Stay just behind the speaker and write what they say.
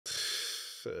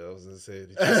I was insane.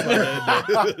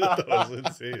 That was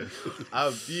insane.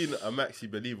 I've been a Maxi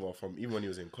believer from even when he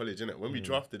was in college, innit? When we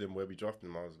drafted him, I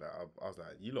was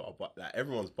like, you lot are like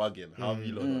everyone's bugging. How have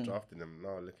you lot not drafting him?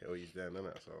 Now look at what he's doing,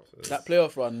 innit? So that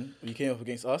playoff run when he came up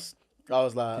against us, I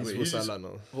was like, Who's Atlanta?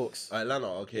 Hawks. Atlanta,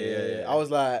 okay, yeah. I was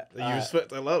like, You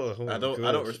respect Atlanta? Oh I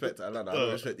don't respect Atlanta. I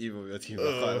don't respect either of your teams.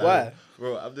 why?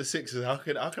 Bro, I'm the Sixers. How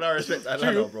can I respect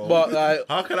Atlanta, bro? But like,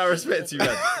 how can I respect you,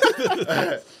 man?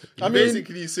 I mean,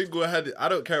 basically single-handed. I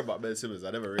don't care about Ben Simmons.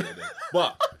 I never rated him.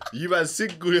 But you man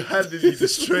single-handedly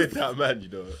destroyed that man, you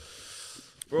know.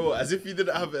 Bro, as if he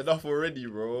didn't have enough already,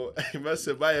 bro. Man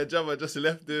said, Maya Jama just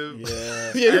left him.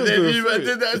 Yeah. And then you man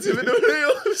did that to him in the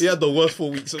playoffs. He had the worst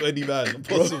 4 weeks of any man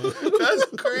possible. That's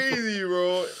crazy,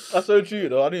 bro. That's so true,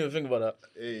 though. I didn't even think about that.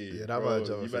 Hey, Yeah, that bro, man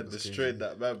Jama you man destroyed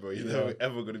that man, bro. He's never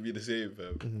ever going to be the same,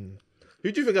 fam.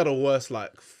 Who do you think had the worst,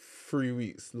 3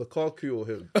 weeks? Lukaku or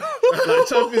him? Like,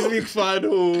 Champions League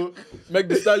final. Meg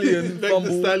the Stallion. Meg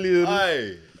the Stallion.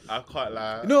 I can't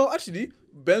lie. No, actually,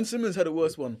 Ben Simmons had the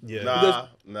worst one. Yeah.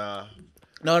 Nah.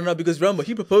 No, because remember,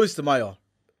 he proposed to Maya.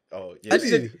 Oh, yeah. And she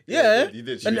said, yeah. He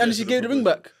did. And she gave the ring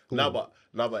back.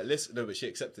 But listen, but she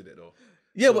accepted it though.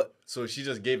 Yeah, but... So she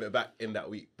just gave it back in that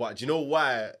week. But do you know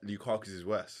why Lukaku's is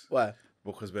worse? Why?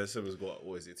 Because Ben Simmons got,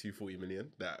 240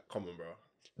 million? That, come on, bro.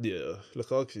 Yeah,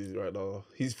 Lukaku right now.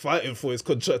 He's fighting for his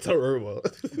contract at Roma.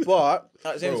 But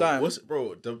at the same time...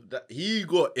 he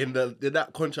got in that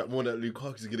contract more than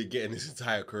Lukaku's going to get in his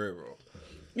entire career, bro.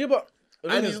 Yeah, but...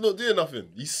 And he's not doing nothing.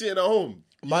 He's sitting at home.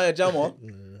 Maya Jama,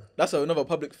 that's another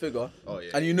public figure. Oh,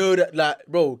 yeah. And you know that, like,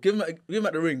 bro, give him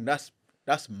at the ring. That's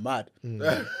mad.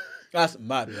 That's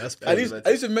mad. Yeah, that's at least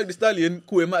with Meg the Stallion,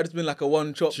 cool, it might have just been like a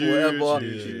one chop or whatever.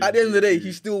 True. At the end of the day,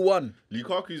 he still won.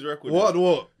 Lukaku's record. What?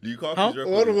 Lukaku's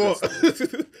record. What?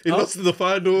 He lost in the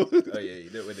final. Oh, yeah, he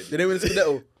didn't win it. They didn't win the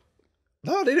Scudetto.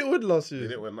 No, they didn't win last year. They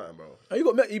didn't win nothing, bro. Oh,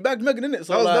 you bagged Megan in it.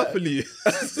 So That was like, Napoli.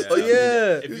 Oh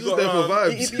yeah. If you He's got there for around,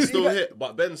 vibes. he still hit,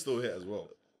 but Ben still hit as well.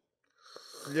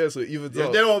 Yeah, so even If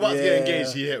though they were about to get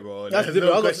engaged, he hit, bro. That's There's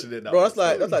different. no questioning that. Bro, that's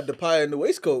like the pie in the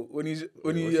waistcoat when he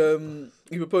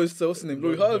proposed to what's his name,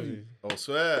 Laurie Harvey. Oh,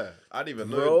 swear. I didn't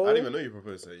even know. Bro. I didn't even know you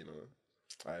proposed to her, you know.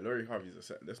 Alright, Laurie Harvey's a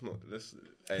set. Let's do the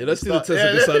test of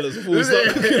the silence before we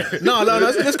start. No,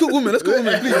 let's cook women. Let's cook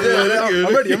women, please.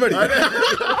 I'm ready.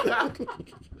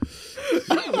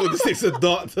 Well, this takes a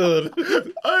dark turn.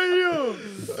 Ayo.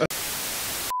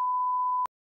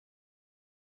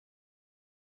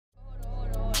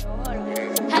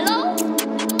 Hello?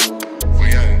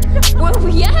 Where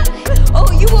we at?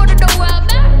 Oh, you wanna know where I'm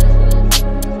at?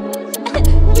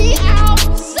 We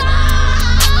outside!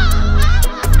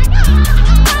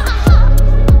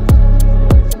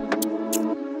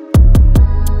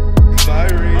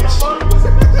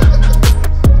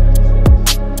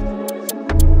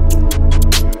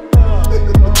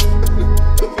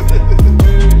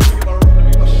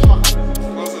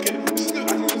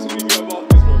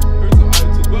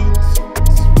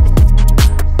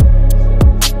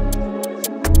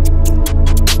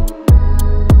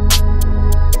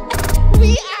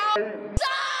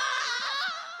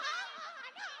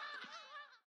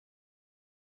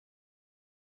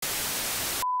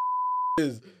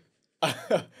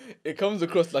 It comes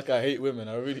across like I hate women.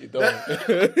 I really don't.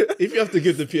 If you have to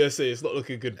give the PSA, it's not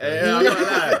looking good. Yeah, I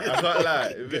can't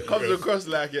lie. If it comes across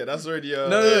like it, that's already No,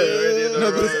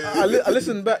 already I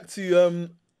listened back to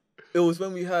it was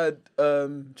when we had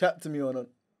Chat to Me on,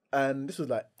 and this was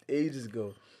like ages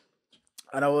ago,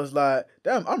 and I was like,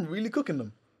 damn, I'm really cooking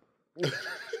them.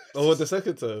 Oh, the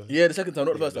second time? Yeah, the second time,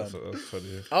 not the first time. That's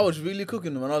funny. I was really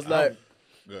cooking them, and I was like,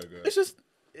 Go. it's just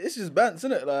bants,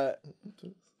 isn't it? Like,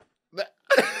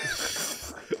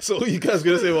 So what you guys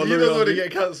gonna say about You Laurie don't want to Harvey?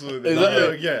 get cancelled.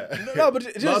 Exactly. Yeah. no, but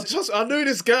I know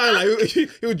this guy. Like he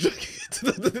would drink.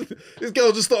 This guy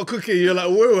will just start cooking. You're like,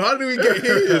 whoa, how do we get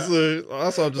here? So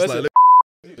that's why I'm just like,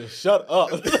 shut up.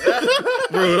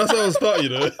 bro. That's how I start. You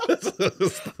know.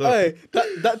 Hey,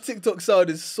 that TikTok sound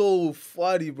is so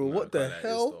funny, bro. What the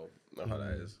hell? Not how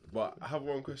that is. But I have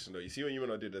one question though. You see when you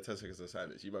want to do the 10 seconds of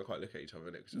silence, you might quite look at each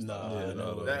other next.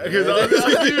 No. Because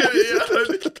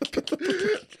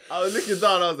I was looking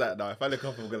down. I was like, no. If I look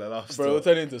up, I'm gonna laugh. Bro, we're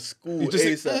turning into school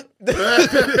ASAP.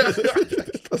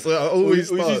 That's what I always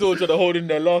We see start. someone trying to hold in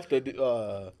their laughter.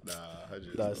 Nah,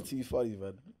 That's too funny,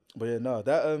 man. But yeah, no,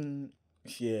 that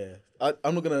yeah,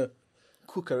 I'm not gonna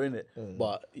cook her in it,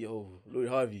 but yo, Laurie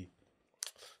Harvey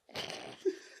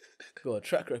got a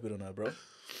track record on her, bro.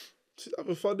 She's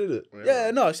having fun, innit? Yeah,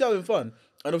 no, she's having fun,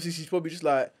 and obviously she's probably just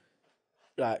like,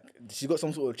 like she's got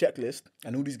some sort of checklist,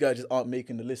 and all these guys just aren't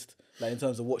making the list, like in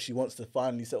terms of what she wants to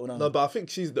finally settle down. No, but I think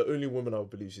she's the only woman I would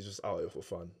believe she's just out here for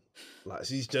fun. Like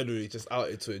she's genuinely just out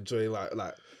here to enjoy.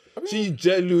 Like she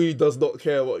genuinely does not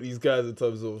care about these guys in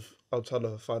terms of I'm trying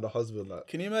to find a husband. Like,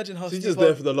 Can you imagine how she's Steve just Harvey,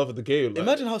 there for the love of the game. Like.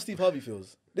 imagine how Steve Harvey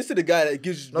feels? This is the guy that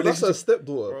gives. No, that's her relationship-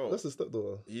 stepdaughter. Bro. That's her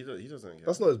stepdaughter. He doesn't care.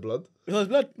 That's not his blood. It's not his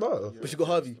blood, No. but she got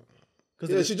Harvey.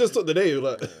 Yeah, she just took the name.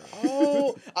 Like,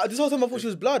 Oh, this whole time I thought she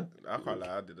was blood. I can't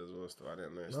lie, I did as well. Still, I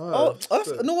didn't know.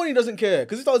 Oh, no one doesn't care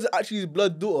because if that was actually his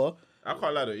blood daughter. I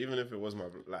can't lie though. Even if it was my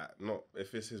not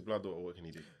if it's his blood daughter, what can he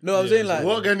do? No, I'm saying like.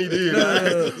 What can he do?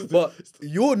 No. But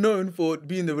you're known for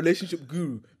being the relationship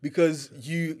guru because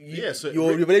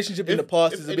your relationship in the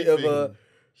past is a bit of a.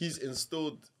 He's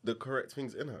instilled the correct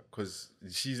things in her because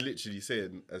she's literally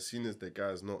saying as soon as the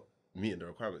guy's not meeting the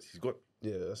requirements, he's got.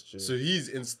 yeah, that's true. So he's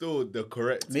instilled the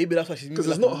correct. Maybe that's why she's Because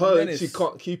like it's not her. menace. She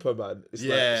can't keep her man. It's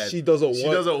Yeah, like she doesn't want. She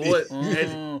doesn't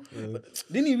want. But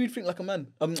didn't he read Think Like a Man?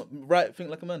 Write Think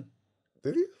Like a Man.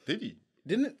 Did he? Did he?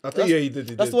 Didn't it? I think he did.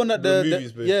 That's the one that the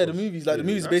movie's based the off. movies like the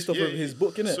movies based off of his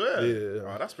book, innit? Swear. Yeah.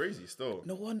 Oh, that's crazy. Still.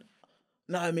 No one.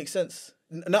 Now it makes sense.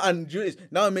 Now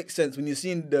it makes sense when you're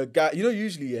seeing the guy. You know,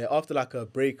 usually after like a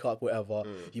breakup, whatever,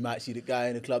 you might see the guy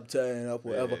in the club turning up,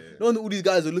 whatever. Yeah. No wonder all these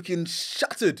guys are looking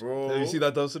shattered. Bro. Have you seen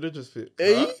that Dance Religious fit?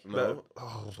 Eh? No.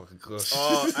 Oh my gosh.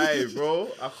 Oh, hey, bro.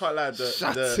 I can't lie.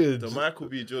 Shattered. The Michael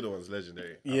B. Jordan one's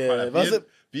legendary. I Yeah, can't lie. that's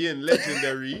being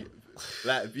legendary,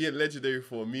 being legendary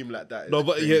for a meme like that. No, is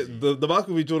but crazy. yeah, the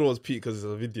Michael B. Jordan was peak because it's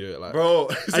a video, like, Bro,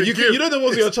 it's and a you know the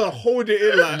ones where you're trying to hold it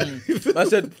in, like. I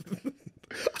said.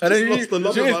 And then lost the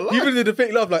love of my life. even did the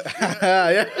fake laugh like,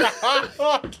 yeah.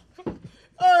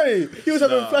 Hey, he was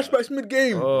having flashbacks mid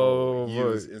game. Oh, he boy.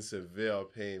 was in severe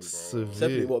pain, bro.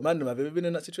 Definitely, what man? Have you ever been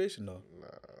in that situation though? Nah,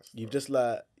 You've just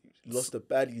like lost a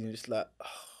baddie and you're just like,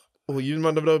 Oh, you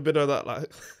man have never been on that, like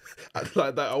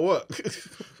that at work.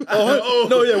 oh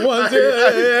no, yeah, once,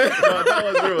 yeah. no, that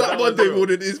was real. That one day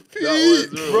morning is That was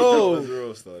peak. real. Bro. That was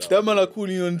real still. That man are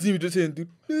calling you on TV just saying, dude,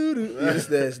 you're just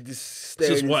there, this It's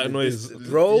just white noise.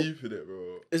 bro. Deep in it, bro.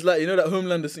 It's like, you know that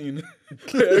Homelander scene.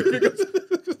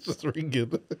 It's just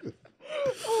ringing.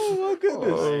 Oh my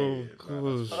goodness.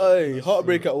 Oh, gosh. Hey,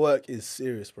 heartbreak at work is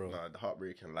serious, bro. Nah, the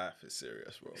heartbreak in life is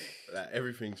serious, bro. Like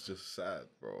everything's just sad,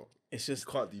 bro. It's just,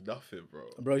 You can't do nothing, bro.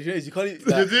 bro, you know, you can't eat,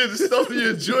 You're like, doing the stuff you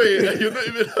enjoy and you're not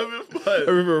even having fun.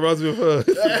 Everything reminds me of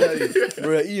her.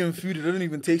 bro, eating food, it doesn't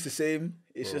even taste the same.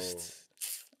 It's Bro. just,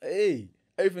 hey,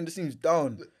 everything just seems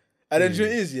down. And then, you know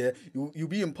what it is, yeah? You'll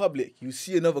be in public, you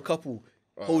see another couple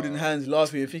holding hands,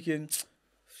 laughing, and thinking,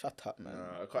 shut up, man.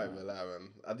 I can't even lie, man.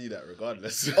 I do that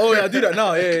regardless. Oh, yeah, I do that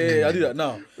now. Yeah, I do that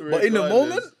now. But in the Regardless.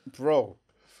 moment, bro,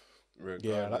 Regardless,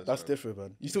 yeah, that's man. different,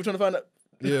 man. You still trying to find that?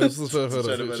 Yeah, it's just heard Trying of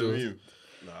to it. find a meme.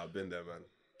 Nah, I've been there, man.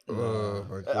 Oh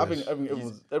my I think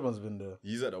gosh. everyone's been there.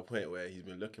 He's at the point where he's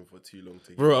been looking for too long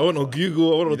to Bro, I went on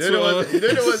Google, I went on You don't know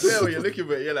Twitter. what's there when you're looking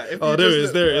for it. You're like, if Oh, you there just it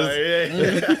is, look- there it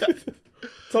Oh, yeah.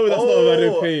 Tell me that's not a man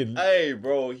in pain. Hey,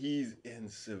 bro, he's in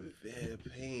severe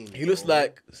pain. He looks bro.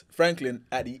 like Franklin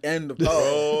at the end of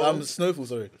Bro. Snowfall,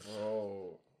 sorry.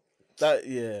 Bro. That,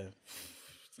 yeah.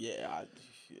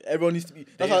 Everyone needs to be.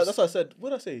 That's what I said. What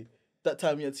did I say? That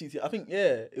time we had CTM. I think,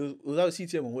 yeah, it was out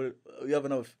CTM and we have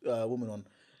another woman on.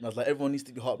 And I was like, everyone needs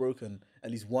to be heartbroken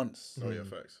at least once. Oh, yeah,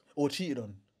 facts. Or cheated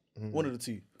on. One of the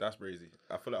two. That's crazy.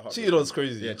 I feel like Cheating on's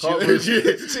crazy. Yeah, Heartbroken.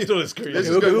 cheating. Cheating on is crazy. Let's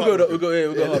We'll just go let's heartbroken.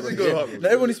 go Yeah. heartbroken. Now,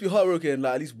 everyone needs to be heartbroken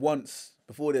like at least once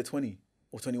before they're 20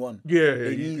 or 21. Yeah,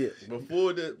 They need it.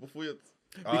 Before you're...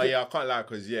 Oh, yeah, I can't lie,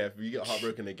 because, yeah, if you get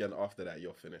heartbroken again after that,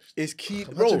 you're finished. It's key.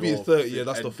 Imagine Bro, being 30, yeah,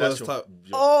 that's And the first your- time.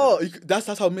 you're oh, finished. that's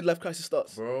how midlife crisis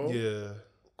starts. Bro. Yeah.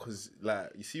 Because, like,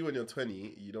 you see when you're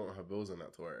 20, you don't have bills and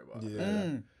that to worry about.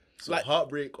 Yeah. So Like-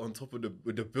 heartbreak on top of the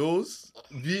bills,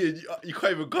 you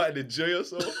can't even go out and enjoy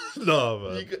yourself. No,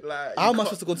 man. You could, like, How am I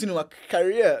supposed to continue my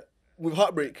career with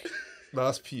heartbreak? No,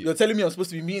 that's peak. You're telling me I'm supposed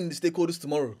to be meeting the stakeholders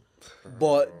tomorrow,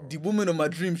 but the woman of my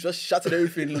dreams just shattered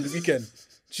everything on the weekend.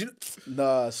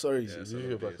 Nah, sorry.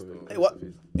 Hey, what?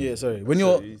 Yeah, sorry. When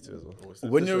you're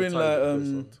in like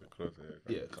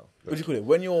Yeah, come. what do you call it?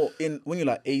 When you're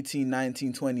like 18,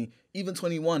 19, 20, even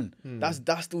 21, that's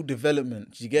still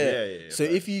development. You get it? Yeah, So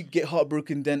if you get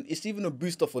heartbroken, then it's even a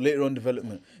booster for later on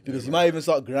development because you might even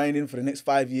start grinding for the next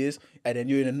 5 years and then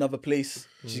you're in another place.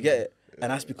 You get it? And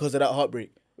that's because of that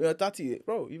heartbreak. Well, Tati,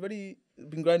 bro, you've already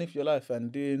been grinding for your life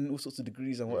and doing all sorts of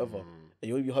degrees and whatever. And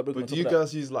you want to be heartbroken. But do you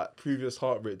guys use like previous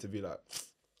heartbreak to be like,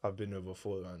 I've been there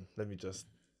before, man. Let me just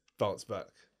bounce back.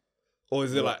 Or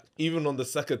is it like even on the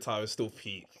second time it's still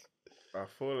peak? I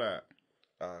feel like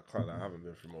I can't lie, I haven't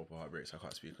been through multiple heartbreaks. I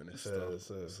can't speak on this stuff.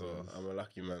 So I'm a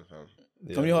lucky man, fam.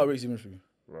 How many heartbreaks you been through?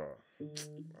 Bro,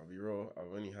 I'll be real.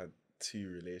 I've only had 2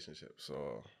 relationships,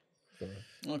 so Okay.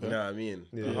 you know what I mean.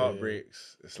 Yeah. The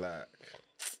heartbreaks, it's like,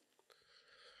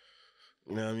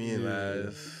 you know what I mean.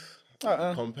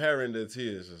 Like, comparing the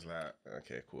two is just like,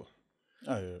 okay, cool.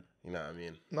 Oh, yeah. You know what I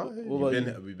mean. No,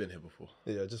 We've been here before.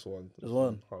 yeah, just one. Just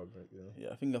one. Heartbreak, yeah. Yeah,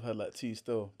 I think I've had like 2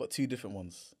 still, but 2 different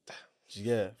ones.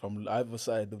 Yeah, from either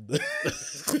side of the.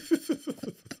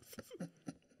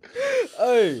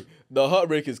 Hey, the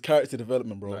heartbreak is character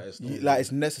development, bro. Like,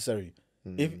 It's necessary.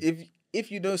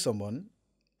 If you know someone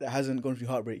that hasn't gone through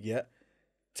heartbreak yet,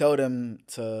 tell them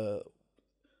to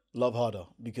love harder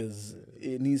because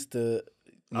it needs to.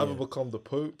 Either become the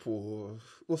Pope or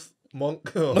what's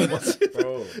monk, Bro.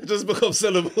 just become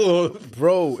celibate.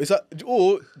 Bro, it's like,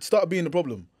 or start being the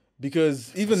problem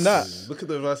because even that. Look at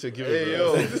the advice you're giving. Hey,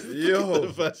 bro. yo.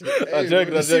 I'm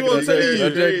joking.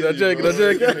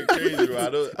 Crazy,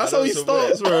 bro. That's how he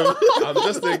starts, bro. I'm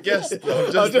just a guest.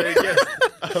 I'm just a guest.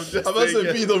 I'm about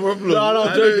to be the problem. No,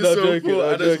 I'm joking.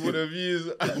 I just would have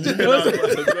used. I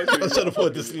was trying to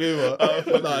put a disclaimer.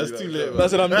 Nah, it's too late, man. I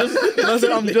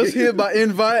said I'm just here by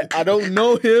invite. I don't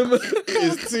know him.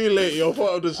 It's too late. You're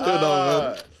part of the show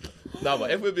now, man. No,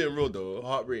 but if we're being real though,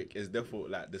 heartbreak is definitely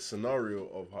like the scenario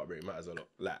of heartbreak matters a lot.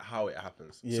 Like how it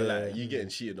happens. So like you getting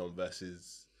cheated on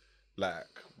versus like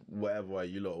whatever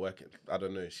you lot working. I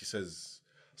don't know. She says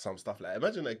some stuff like,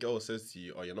 imagine a girl says to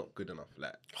you, "Oh, you're not good enough."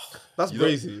 Like That's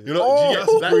crazy. You're not.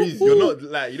 That's crazy. You're not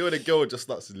like, you know when a girl just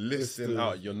starts listing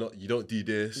out. You're not. You don't do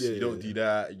this. You don't do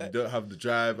that. You don't have the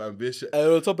drive, ambition.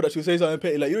 And on top of that, she'll say something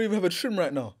petty like, "You don't even have a trim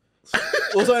right now,"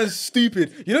 or something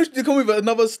stupid. You know, she come with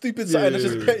another stupid something that's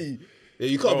just petty. Yeah,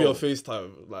 you can't be on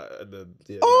FaceTime like and then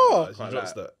she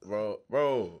drops that.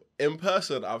 Bro. In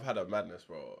person, I've had a madness,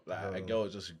 bro. Like a girl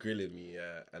just grilling me,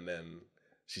 and then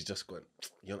she's just going,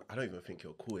 I don't even think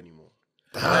you're cool anymore.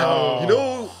 Like, you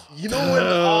know when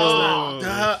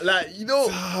it's like, you know,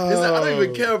 it's like, I don't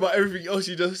even care about everything else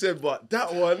you just said, but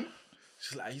that one,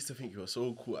 she's like, I used to think you were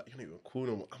so cool. Like, you're not even cool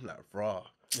no more. I'm like, bruh.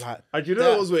 Like, and you know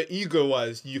what was where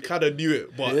ego-wise, you kind of knew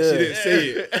it, but she didn't say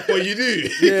it. But you do.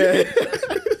 yeah.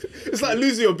 It's like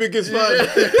losing your biggest fan.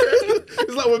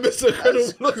 It's like when Mr.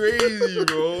 Incredible. Crazy,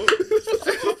 bro.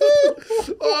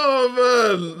 Oh,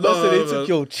 man. That's it. They took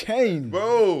your chain.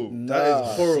 Bro. That is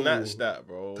horrible. Snatch that,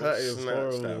 bro. That is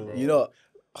horrible. That, bro. You know,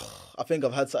 I think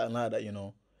I've had something like that, you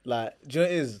know. Like, do you know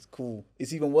what it is? Cool.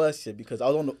 It's even worse here because I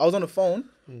was on the phone,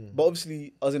 but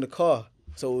obviously I was in the car.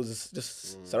 So it was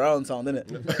just surround sound, innit?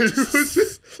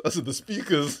 That's in the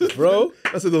speakers. Bro.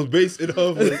 That's in those bass in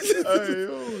her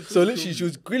voice. So literally, she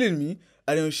was grilling me,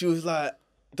 and then she was like,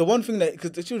 the one thing that,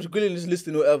 because she was grilling, just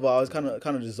listening, whatever, I was kind of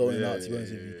just zoning out, to be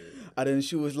honest with you. And then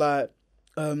she was like,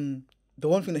 the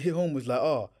one thing that hit home was like,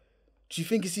 do you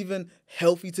think it's even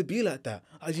healthy to be like that?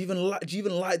 Do you even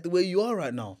like the way you are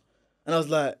right now? And I was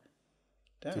like,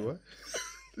 damn. Do what?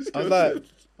 I was like,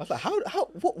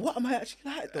 what am I actually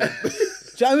like though? Do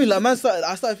you know what I mean? Like,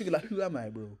 I started thinking like, who am I,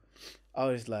 bro? I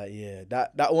was like, yeah,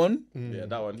 that one. Yeah,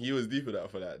 that one. He was deep in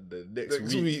that for that the next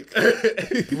week.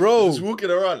 Bro. Just walking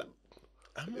around.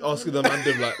 Asking the man,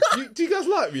 them like, do you guys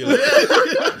like me? Like,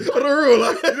 on the real,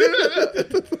 like.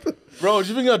 Bro, do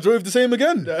you think I drove the same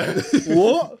again?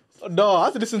 What? No, I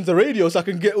have to listen to radio so I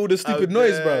can get all the stupid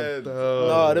noise, bro.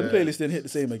 No, them playlists didn't hit the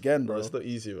same again, bro. It's not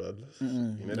easy, man.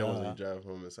 You know, that was when you drive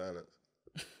home in silence.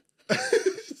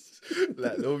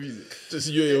 Like no music, just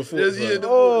you and your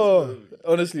thoughts.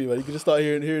 Honestly, man, you can just start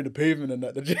hearing the pavement and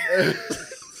that.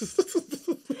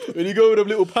 When you go with them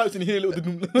little pipes and you hear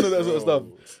that sort of stuff.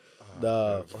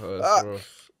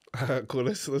 Alright, cool.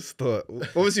 Let's start.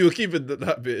 Obviously, we're keeping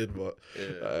that bit in, but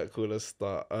cool. Let's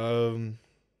start.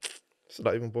 Should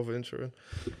I even bother introing?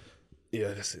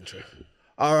 Yeah, let's intro.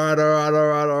 All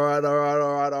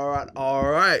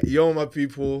right. Yo, my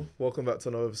people. Welcome back to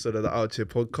another episode of the Outchea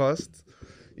Podcast.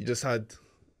 You just had,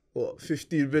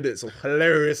 15 minutes of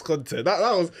hilarious content. That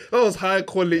was high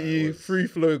quality, free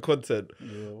flowing content.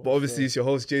 Yeah, but obviously, it's your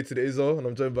host, Jay to the Izzo, and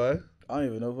I'm joined by... I don't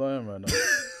even know who I am right now.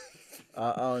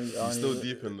 He's still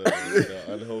deep in the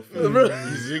unhealthy.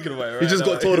 He's thinking about it right He just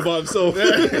now. got told about himself.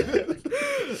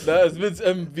 That's Vince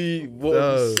MV. What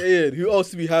I'm saying. Who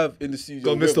else do we have in the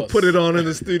studio? Got Mr. Put It On in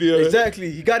the studio. Exactly.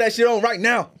 He got that shit on right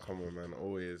now. Come on, man.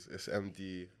 Always. It's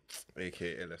MD,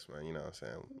 aka LS, man. You know what I'm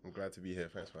saying? I'm glad to be here.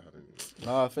 Thanks for having me.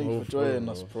 Nah, thank you for joining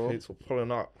us, bro. Thanks for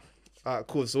pulling up. Alright,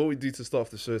 cool. So what we do to start off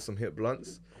the show is some hit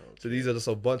blunts. So these are just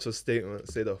a bunch of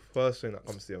statements. Say the first thing that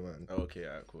comes to your mind. Okay,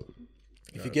 alright, cool.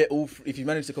 If you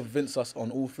manage to convince us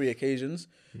on all 3 occasions,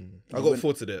 I got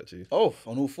 4 today actually. oh,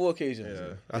 on all 4 occasions, Yeah,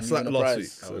 and I you slapped win a last prize.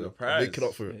 week. I win a So prize. make it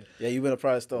up for it. Yeah, you win a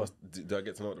prize still Do I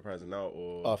get to know what the prize is now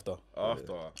or after.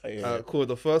 After. Yeah. Cool.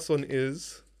 The first one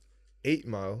is 8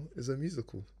 Mile is a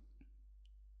musical.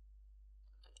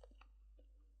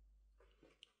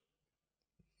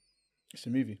 It's a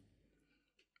movie.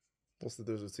 What's the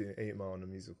difference between 8 Mile and a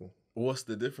musical? What's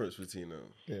the difference between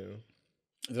them? Yeah.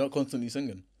 They're not constantly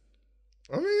singing.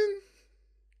 I mean,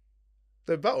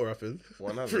 they're battle rappers.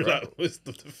 One has a Through rap. that most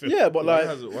of the film. Yeah, but like,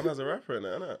 One has a rapper in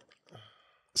it, innit?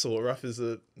 So what rap is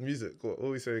a music? What are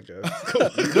we saying, guys?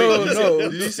 no.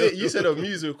 You said a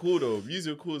musical though.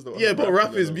 Musicals don't. Yeah, have but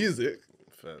rap in is them. music.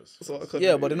 Fairs. So I can't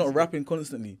yeah, do but they're not music. rapping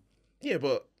constantly. Yeah,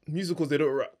 but musicals, they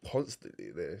don't rap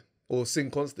constantly there. Or sing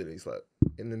constantly. It's like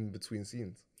in between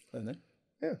scenes. Don't they?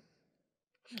 Yeah.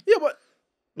 Yeah, but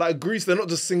Like Grease, they're not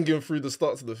just singing through the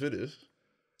start to the finish.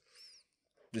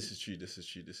 This is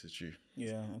true.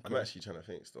 yeah. I'm actually trying to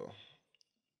think still.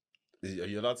 Are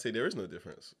you allowed to say there is no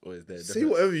difference? Or is there a difference? Say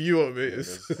whatever you want, mate.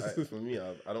 For me,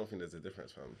 I don't think there's a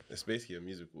difference, fam. It's basically a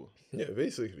musical. Yeah,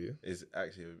 basically. It's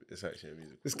actually a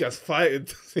musical. This guy's fighting.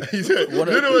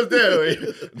 Luna was there.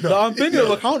 Wait. No, I'm thinking of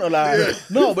a counter like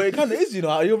no, but it kind of is, you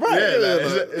know. You're right.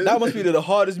 Yeah, that must be the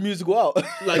hardest musical out.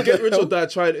 Like Get Rich or Die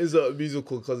Trying is a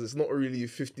musical because it's not really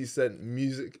 50 Cent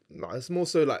music. Nah, it's more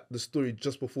so like the story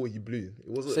just before he blew. It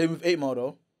wasn't. Same with 8 Mile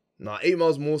though. Nah, 8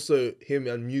 Mile's more so him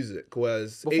and music.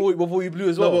 Whereas Before you blew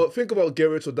as well. no, but think about Get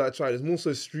Rich or Die Trying. It's more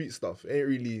so street stuff. It ain't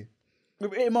really.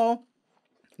 With 8 Mile,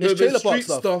 No, it's there's trailer park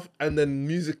street stuff. and then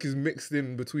music is mixed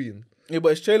in between. Yeah,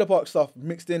 but it's trailer park stuff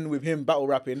mixed in with him battle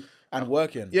rapping and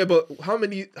working. Yeah, but how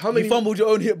many? You fumbled your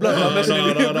own hit blood. I'm messing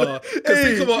with your hit blood. Because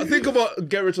Hey. think about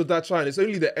Get Rich or Die Trying. It's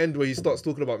only the end where he starts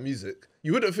talking about music.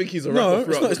 You wouldn't think he's a No,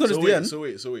 rapper. it's not just the end. So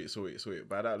wait.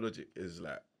 By that logic, is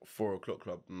like 4 o'clock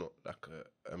club not like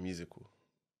a musical?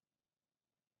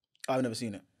 I've never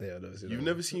seen it. Yeah, I've never seen You've that.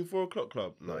 never seen 4 o'clock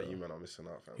club? Nah, you man are missing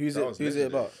out, fam. Who's That it? was Who's it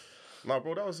legendary. about? Nah,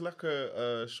 bro, that was like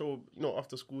a show, you know,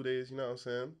 after school days, you know what I'm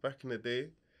saying? Back in the day.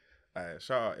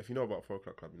 Shout out, if you know about 4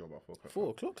 o'clock club, you know about 4 o'clock 4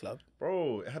 club. o'clock club.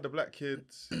 Bro, it had the black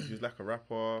kids. He was like a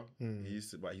rapper. He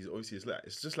used to, but he's obviously,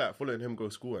 it's just like following him go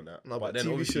to school and that. No, but then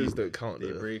TV obviously shows don't count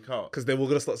they though. break out. Because then we're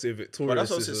gonna start saying Victoria. But that's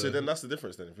what I'm saying. So then that's the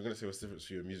difference then. If we're going to say what's the difference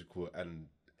between a musical and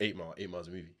 8 Mile, 8 Mile's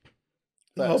a movie.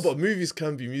 No, but movies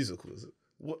can be musicals.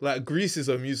 Like Grease is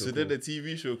a musical. So then the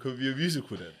TV show could be a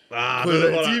musical then. Ah, Because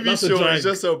the no, TV that's a show drag. is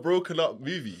just a broken up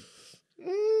movie.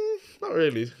 Not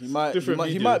really. He might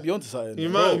be onto something. He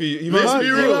though. might be. Let's be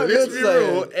real. might be Let's onto be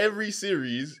real. something. Every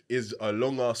series is a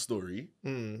long ass story.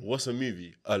 What's a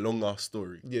movie? A long ass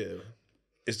story. Yeah.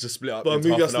 It's just split up. But a into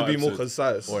movie half has an to be hour more episodes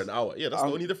concise. or an hour. Yeah, that's the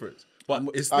only difference. But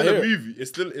it's still I hear a it. movie. It's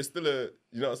still a, you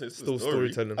know what I'm saying? It's Still a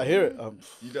story. storytelling. I hear it. You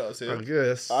know what I'm saying? I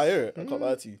guess. I hear it. I can't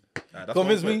lie to you. Nah, that's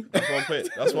Convince one me. point. That's 1 point.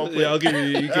 That's 1 point. Yeah, I'll give you.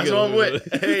 You can That's get 1 one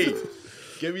point. Hey,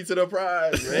 get me to the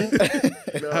prize, man. You know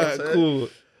what I'm Alright, saying?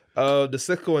 cool. The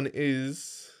second one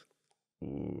is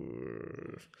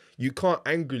you can't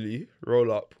angrily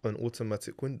roll up an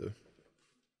automatic window.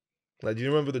 Like, do you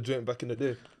remember the joint back in the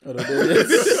day? I don't know.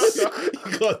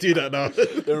 You can't do that now.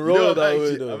 The roll that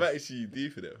way I'm though. actually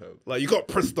deep in it, fam. Like, you got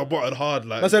to press the button hard.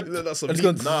 Like, I said, that's a I just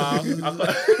beat. gone- Nah,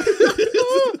 I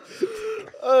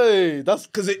Hey, that's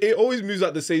Because it always moves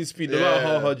at the same speed, no matter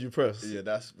how Yeah. hard you press. yeah,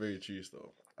 that's very true,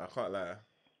 though. I can't lie.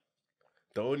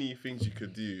 The only things you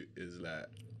could do is like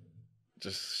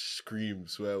just scream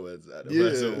swear words at the Yeah.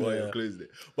 person while Yeah. you're closing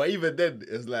it. But even then,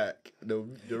 it's like the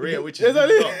rate at which it's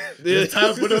Exactly. up. There's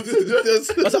time for them to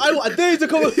just. I said, I dare you to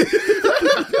come.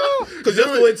 Because you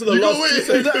have to wait till the You last gotta wait.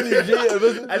 2 seconds.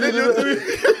 Exactly. And then you're doing.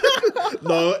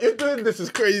 No, if doing this is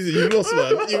crazy, you've lost,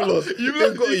 man. You've lost. You've They've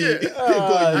lost, got you you. get- They've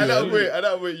got you. At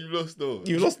that point, you lost though.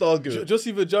 You've lost the argument. Just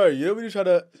even Jerry, you know when you try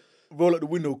to roll out the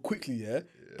window quickly, yeah?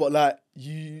 But like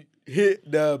you hit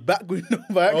the back window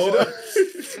by accident.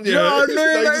 You know how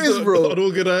annoying that is, bro.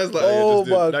 Unorganized, like, Oh, Just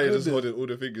do- my now you're just goodness. holding all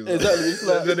the fingers. Exactly, it's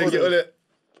like- then they get all it.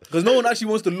 Because no one actually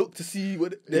wants to look to see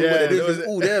what they're Yeah, doing. that was It's it.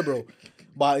 all there, bro.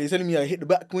 But he's telling me I hit the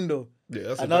back window. Yeah,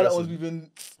 that's And now that embarrassing. one's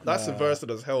been. That's embarrassing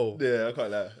as hell. Yeah, I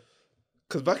can't lie.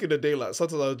 Because back in the day, like,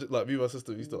 sometimes I would, like, me and my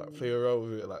sister used to, like, play around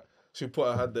with it. Like, she'd put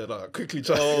her hand there, like, quickly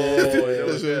try.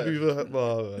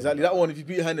 Exactly, that one, if you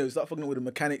put your hand there, start fucking with the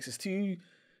mechanics, it's too.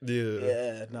 Yeah.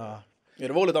 Yeah, nah. Yeah,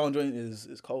 the roller down joint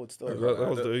is cold still. That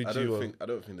was the OG one. I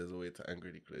don't think there's a way to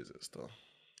angrily close it still.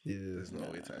 Yeah. There's no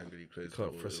way to angrily close it.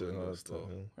 Can't press it hard still.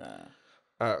 still.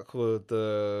 Nah. Alright, cool.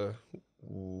 The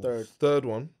Third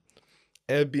one.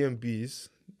 Airbnbs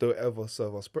don't ever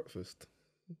serve us breakfast.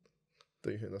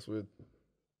 Don't you think that's weird?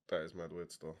 That is mad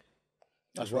weird still.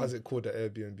 That's Why right. is it called the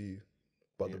Airbnb?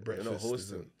 but the You're breakfast not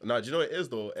hosting. isn't. Nah, do you know what it is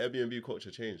though? Airbnb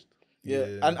culture changed. Yeah,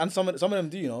 Yeah. and some of them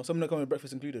do, you know. Some of them come with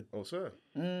breakfast included. Oh, sir.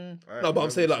 Mm. No, but I'm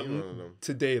saying like One of them.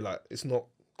 today, like it's not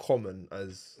common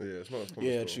as. Yeah, it's not as common.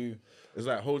 Yeah, still. true. It's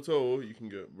like hotel, you can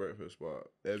get breakfast, but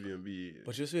Airbnb.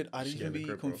 But just weird, I'd Just even get in the be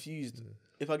crib, bro. confused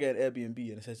if I get an Airbnb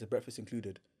and it says the breakfast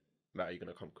included. Nah, you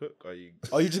gonna come cook? Are you?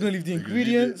 Are you just gonna leave the You can leave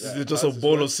ingredients? it, Is like, it just how a does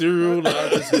bowl this of cereal? How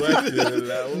Like, does this work?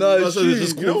 Like, No, that's it's what true. it's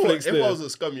just You know what? cornflakes If there. I was a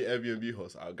scummy Airbnb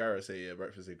host, I'll Garrett say, yeah,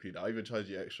 breakfast included. I'll even charge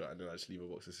you extra and then I'll just leave a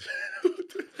box of cereal.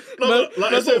 no, but,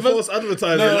 like it's not false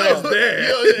advertising. No, Like, it's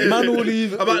there. Man will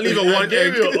leave. I might leave a one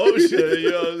Gave egg. you an option,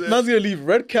 you know what I'm saying? Man's gonna leave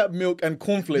red cap milk and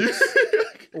cornflakes.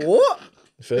 What?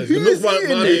 Fair. Who The milk is might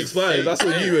eating be this? expired. That's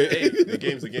what you ate. Hey, the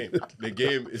game's the game. The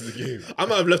game is the game. I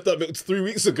might have left that milk 3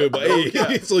 weeks ago, but hey,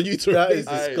 it's on you to That is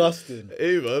raise. disgusting.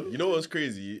 Hey, man. You know what's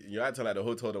crazy? You acting like the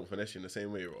hotel don't finesse you in the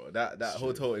same way, bro. That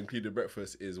hotel included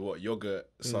breakfast is what? Yogurt,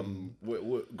 some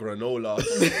granola,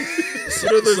 You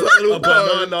know, there's like a little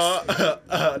bars.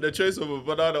 banana, the choice of a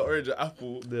banana, orange, and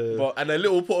apple, Yeah. and a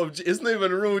little pot of. It's not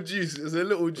even real juice. It's a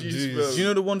little juice. Juice. Bro. Do you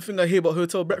know the one thing I hear about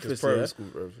hotel It's breakfast? primary Yeah? school,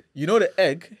 bro. You know the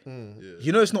egg. Yeah.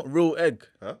 You know it's not real egg.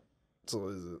 Huh? So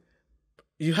what is it?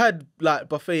 You had like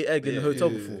buffet egg in the Yeah,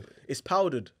 hotel yeah, before. yeah. It's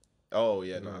powdered. Oh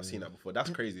yeah, no, I've seen that before. That's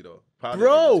crazy though. Powdered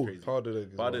Bro! egg is crazy. Powdered egg.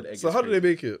 as Powdered well. egg So is how do they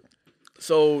make it?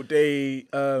 So they,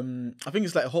 I think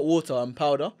it's like hot water and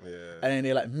powder, Yeah. and then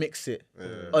they like mix it Yeah.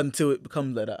 until it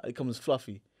becomes like that. It becomes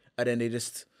fluffy, and then they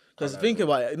just. Because think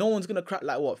about it, no one's gonna crack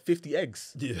like what 50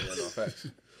 eggs. Yeah. Yeah, no, facts.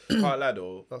 Can't lie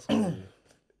though. That's how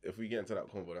If we get into that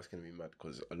convo, that's gonna be mad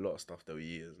because a lot of stuff that we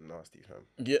eat is nasty, fam.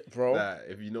 Yeah, bro. Like,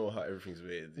 if you know how everything's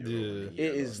made, you know, Yeah. when you eat It a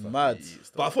lot of is stuff mad. you eat,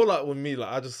 stuff. But I feel like with me, like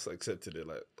I just accepted it.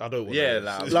 Like I don't want. Yeah,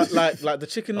 that. like the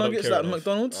chicken I don't nuggets care like enough.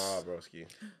 McDonald's. Ah, broski.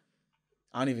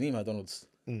 I don't even eat McDonald's.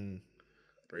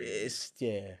 Crazy. It's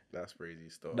That's crazy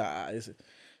stuff. nah, it's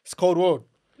cold world.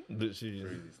 Literally.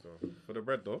 Crazy stuff. For the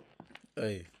bread though.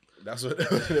 Hey, That's what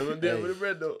they're doing with the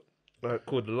bread though. Right,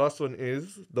 cool. The last one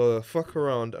is the fuck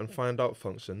around and find out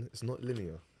function is not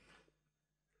linear.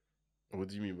 What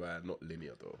do you mean by not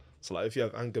linear though? So like if you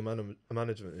have anger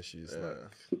management issues, Yeah.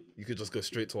 like you could just go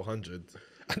straight to 100,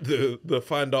 and the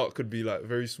find out could be like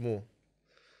very small,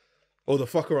 or the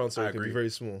fuck around sorry I could be agree. very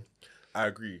small. I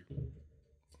agree.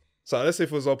 So let's say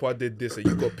for example I did this and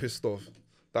you got pissed off.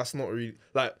 That's not really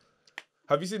like.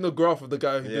 Have you seen the graph of the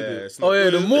guy who Yeah, did it? it's not oh yeah,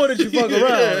 the more that you fuck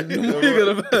around, the more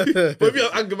you're gonna. But if you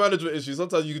have anger management issues,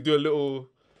 sometimes you could do a little.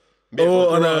 Oh,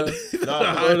 on a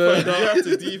Nah, on you a have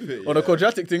to deep it. on a yeah.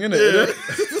 quadratic thing, innit?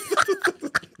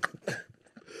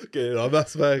 Okay, no,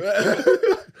 that's back.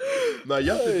 Nah,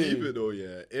 you have to deep it though,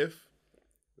 yeah. If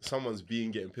someone's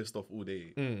getting pissed off all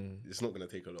day, it's not gonna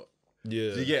take a lot.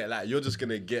 Yeah. Do you get it? Like you're just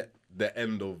gonna get the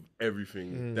end of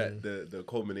everything, that the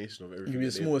culmination of everything. You'll be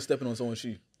that they- small stepping on someone's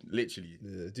shoe. Literally.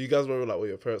 Yeah. Do you guys remember like where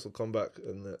your parents will come back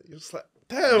and you're just like,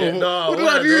 damn, Yeah, no, what did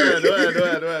I do? do?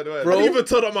 I didn't even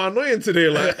turn up my annoying today.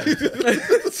 Like,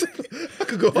 I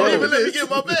could go Don't home. even let me get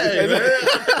my bag. man.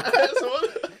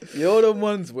 You're the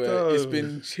ones where it's Oh.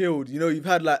 been chilled. You know, you've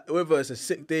had like whether it's a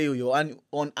sick day or you're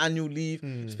on annual leave.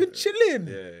 It's been chilling.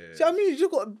 Yeah. See what I mean? You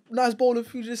just got a nice bowl of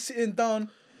food just sitting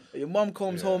down. Your mum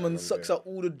comes home and sucks out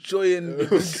all the joy and the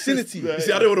vicinity. You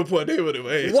see, I don't want to put a name on it, but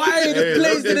hey. Why the Hey,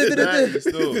 place? that's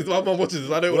still. If my mum watches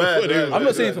this, I don't want to Where, put a name on I'm it.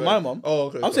 not saying for my mum. Oh,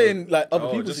 okay. I'm saying like other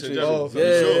Oh, people's just in situations. general. Yeah,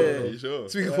 You yeah, sure? yeah. You sure?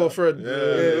 Speaking for a friend.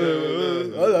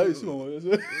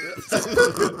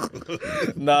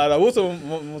 Nah, that was at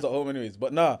home anyways.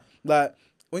 But nah, like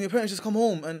when your parents just come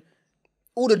home and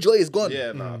all the joy is gone.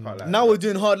 Yeah, nah, I can't lie. Now we're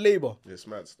doing hard labor. It's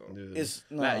mad stuff. It's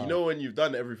nah. Like, you know when you've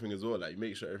done everything as well, like you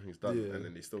make sure everything's done Yeah. and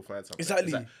then they still find something.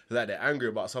 Exactly. It's like they're angry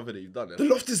about something that you've done. The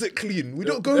loft isn't clean. We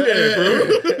don't go there, bro.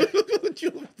 What do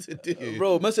you want to do?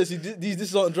 Bro, man says these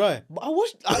dishes aren't dry. But I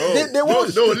washed. Bro, They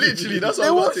washed. No, literally, that's what They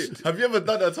I'm about to washed. say. Have you ever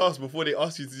done a task before they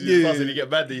asked you to do Yeah, the task yeah. and you get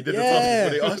mad that you did the Yeah.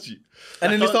 task before they asked you?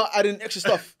 And then they start adding extra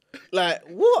stuff. Like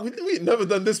what? We never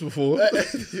done this before.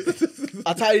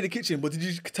 I tidied the kitchen, but did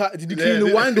you clean Yeah, the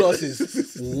yeah. wine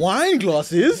glasses? Wine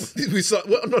glasses?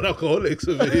 We're not alcoholics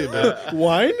over here, man.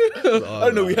 Wine? I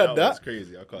don't know we had was that.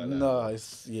 crazy. I can't lie. Nah,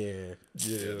 it's Yeah,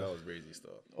 that was crazy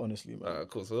stuff. honestly, man. Alright,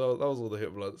 cool. So that was all the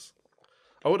hit bloods.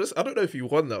 I don't know if you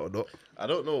won that or not. I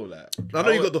don't know, like. I know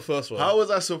you got the first one. How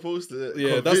was I supposed to?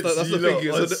 Yeah, that's convince the you thing. lot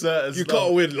Is on that certain you stuff?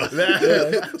 can't win. Like.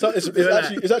 Yeah. So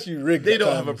it's actually rigged. They at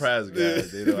don't have a times. prize,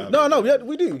 guys. They don't have No, a no, prize.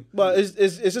 we do, but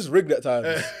it's just rigged at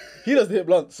times. He does the hit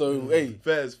blunt, so hey,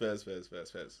 Fairs. director.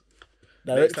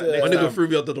 next My time- nigga threw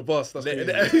me under the bus. That's Ne-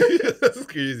 crazy. That's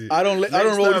crazy. I don't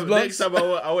roll these blunts. Next time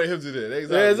I want him to do it. Next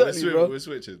time Yeah, exactly, bro. we're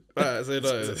switching. Alright, say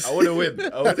that. I want to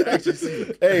win. I want to actually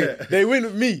see. Hey, they win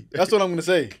with me. That's what I'm gonna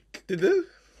say. Did they?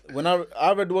 when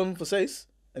I read the one for Sace,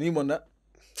 and he won that.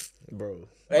 Bro.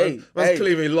 Hey, That's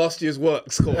claiming last year's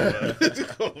works. Come on, man.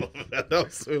 Come on, man. That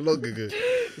was so long ago.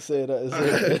 Say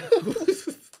that.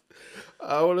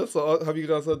 I want to ask, have you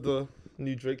guys heard the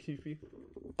new Drake EP?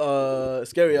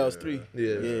 Scary Hours 3.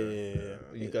 Yeah. Yeah.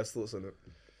 You guys thoughts on it?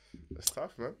 It's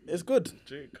tough, man. It's good.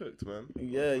 Drake cooked, man.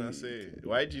 Yeah, What can I say?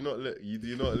 Why do you not look? You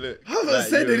do not look. I haven't like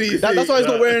said you're- anything. That's why he's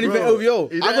not wearing anything Bro. OVO.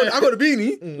 I got a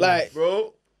beanie. Like,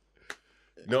 bro.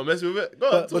 You not messing with it? Go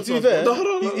on, but to be talk fair, us,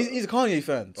 bro. No. he's a Kanye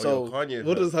fan. Oh, So, you're Kanye.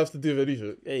 What fan. does it have to do with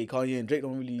anything? hey, Kanye and Drake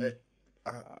don't really.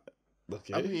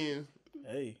 Okay. I mean,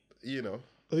 Hey. you know.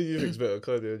 Who do you think's better,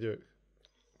 Kanye or Drake?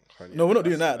 Kanye, No, we're not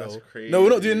doing that that's though. crazy. No, we're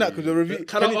not doing that because the review.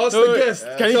 Can I ask no, the wait. guest?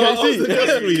 Can Can you I see? ask the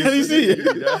guest, please? Can you see?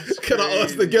 That's Can I ask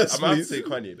the crazy. guest, I'm gonna have to please? say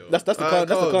Kanye though. That's the Alright,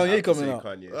 Kanye I have to coming say out.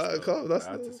 Kanye Alright, still. calm, that's-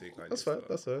 I have to say Kanye That's still. fair.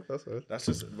 That's fair. That's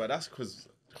just, but that's because,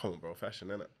 come on, bro, fashion,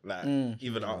 innit? Like,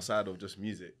 even outside of just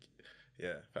music,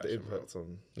 yeah, The fashion, bro. impact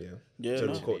on Yeah,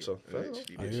 general no. culture.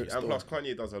 Literally. And plus,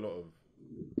 Kanye does a lot of,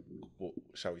 what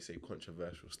shall we say,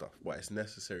 controversial stuff, but it's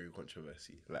necessary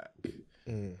controversy. Like, do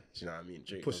you know what I mean?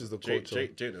 Drake Pushes the Drake, culture.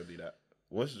 Drake don't do that.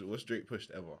 What's Drake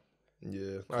pushed ever? Yeah,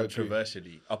 I agree.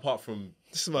 Controversially, apart from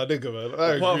This is my nigga, man.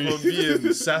 I apart agree. from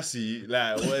being sassy,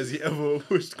 like, what has he ever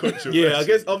pushed controversy? Yeah, I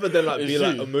guess other than like It's being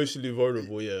like true. emotionally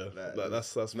vulnerable, yeah, like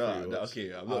that's Nah, pretty much.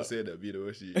 okay, I'm not saying that being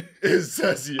emotionally is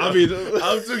sassy. I mean,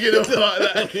 I'm talking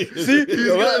about like, See, he's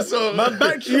got some. man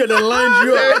backed you and then lined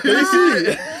you up. Can you see?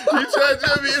 You trying to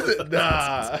tell me? Is it?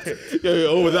 Nah, Yo,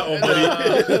 over that one,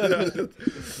 buddy.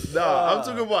 nah. I'm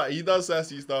talking about he does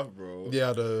sassy stuff, bro.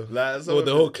 Yeah, the Like some well, of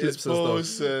the whole his clips and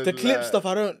posts stuff. and, The clip like, stuff,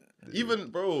 I don't. Even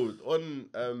bro on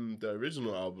the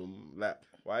original album, like,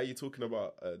 why are you talking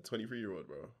about a 23-year-old,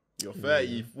 bro? You're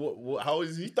 30. What? How old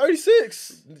is he?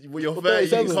 36. Well, you're Or 30.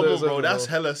 37. Come on, bro. 37, That's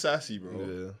bro. hella sassy, bro.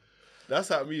 Yeah, That's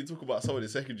how me talk about someone in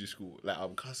secondary school. Like,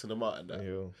 I'm cussing them out and that.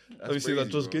 yeah. Have you seen that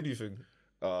crazy, Josh bro. Giddy thing?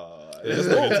 Let's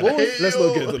not not get get Let's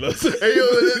not get into that. Hey, yo,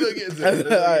 let's not get into that. Let's not get into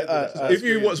that. That's If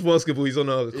you crazy. watch basketball, he's on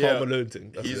a Yeah. Karl Malone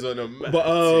thing. That's He's it. on a mad But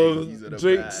thing. He's on a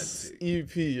Drake's mad thing.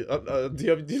 EP, do you know about the Yeah,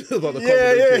 Karl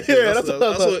Malone yeah, thing?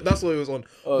 yeah, That's what it was on.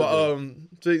 Oh,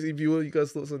 But Drake's EP, what are you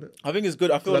guys thoughts on it? I think it's good.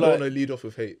 I feel I don't like want to lead off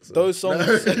with hate. So. those songs.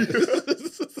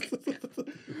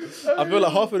 I feel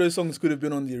like half of those songs could have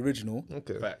been on the original.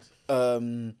 Okay. Facts.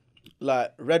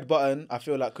 Like Red Button, I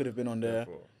feel like could have been on there.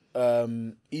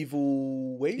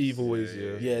 Evil Ways. Evil Ways,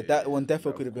 yeah. Yeah, that one defo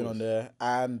of could have been on course. there.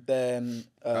 And then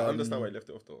I understand why you left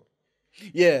it off though.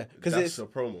 yeah, because That's it's a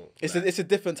promo. it's Like, a, it's a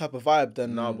different type of vibe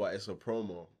than no, but it's a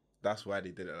promo. That's why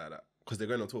they did it like that. Because they're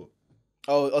going on tour.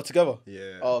 oh together.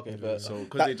 Yeah. Oh, okay, fair. So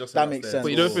because That- they just that announced makes their sense.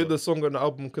 But you don't tour- think the song on the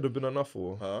album could have been enough,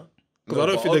 or? Huh? 'Cause I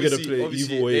don't but think they're gonna obviously- play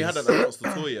obviously Evil They Ways. hadn't announced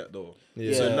the tour yet, though.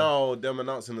 Yeah. So Yeah. now them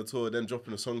announcing the tour, then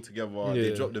dropping a song together. They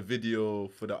Yeah. dropped the video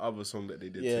for the other song that they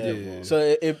did Yeah. together. Yeah. So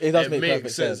it does It make makes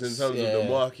perfect sense in terms of Yeah. the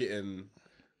marketing.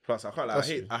 Plus, I can't lie.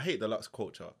 That's I hate deluxe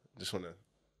culture. Just wanna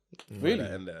Really? put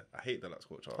that in there. I hate deluxe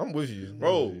culture, I'm with you,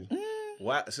 bro.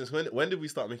 Why? Since when did we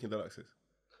start making deluxes?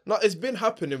 No, it's been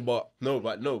happening, but No,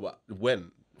 but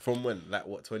when? From when? Like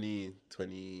what?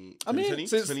 2020? I mean,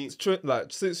 2020?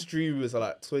 since stream was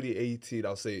like 2018,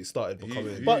 I'll say it started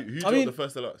becoming. Who But, dropped I mean- the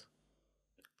first deluxe?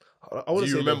 I Do want to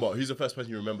you say remember? Who's the first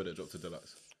person you remember that dropped a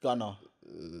deluxe? Ghana.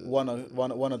 One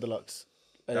of deluxe.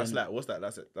 And That's then like what's that?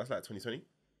 That's like 2020,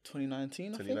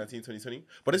 2019. I think. 2019, 2020.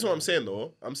 But this is what I'm saying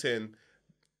though. I'm saying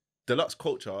deluxe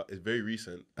culture is very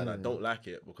recent, and I don't like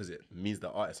it because it means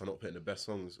that artists are not putting the best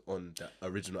songs on the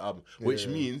original album, which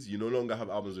means you no longer have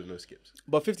albums with no skips.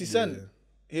 But 50 Cent,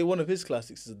 one of his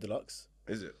classics is a deluxe.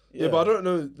 Is it? Yeah, but I don't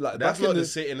know. Like That's back not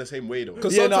in in the same way though.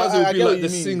 because Yeah, no, sometimes I it would be get like what the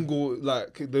you mean. single,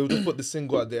 like they would just put the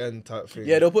single at the end type thing.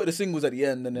 Yeah, they'll put the singles at the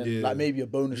end and then Yeah. like maybe a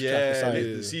bonus track Yeah,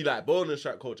 aside. see, like bonus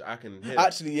track culture, I can hear.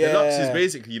 Actually, deluxe yeah. is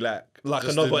basically like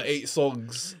just another 8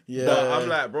 songs. Yeah. But I'm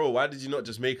like, bro, why did you not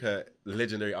just make a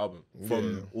legendary album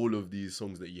from all of these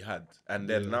songs that you had? And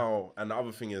then now, and the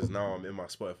other thing is now I'm in my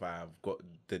Spotify, I've got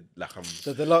the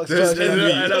The deluxe There's- version.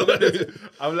 and I've got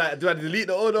I'm like, do I delete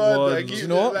the old one? Well, Do I do keep you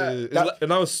know it? what? Like, It's like, and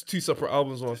now it's 2 separate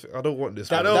albums. And I think I don't want this.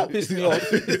 That, man. that pissed me off.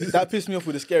 That pissed me off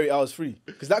with the Scary Hours 3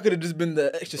 because that could have just been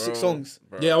the extra 6 songs.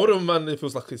 bro. Yeah, I would have mind if it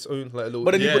was like its own like little.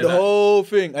 But then Yeah, you put the that- whole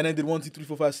thing and then did 1, 2, 3,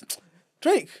 4, 5.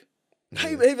 Drake, how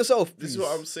you behave yourself? This is please?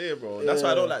 what I'm saying, bro. That's why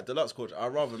I Yeah. don't like deluxe culture. I'd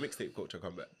rather mixtape culture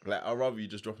come back. Like, I'd rather you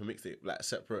just drop a mixtape, like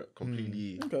separate,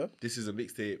 completely. Okay. This is a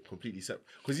mixtape, completely separate.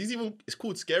 Because it's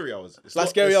called Scary Hours. It's Like not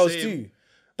Scary the Hours same- 2.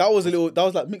 That was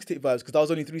like mixtape vibes because that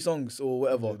was only 3 songs or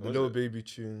whatever. the little baby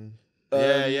tune.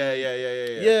 Yeah.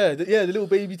 Yeah, the little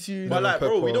baby tune. But like,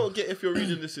 bro, we Pepper. don't get if you're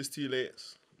reading this is too late.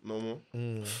 no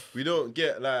more. We don't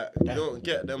get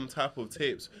them type of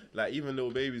tapes. Like even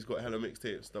Lil Baby's got hella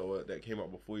mixtapes that came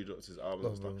out before he dropped his album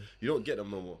and stuff. You don't get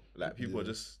them no more. Like people are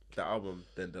just that album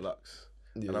then deluxe.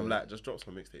 And I'm like, just drop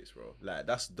some mixtapes, bro. Like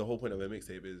that's the whole point of a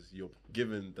mixtape is you're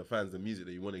giving the fans the music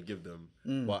that you want to give them,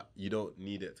 but you don't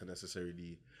need it to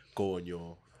necessarily go on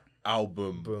your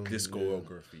album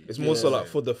discography. It's more so like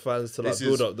for the fans to like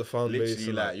build up the fan base.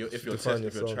 Literally, like if you're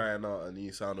trying out a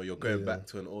new sound or you're going back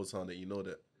to an old sound that you know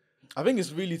that. I think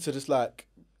it's really to just like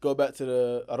go back to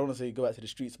the. I don't want to say go back to the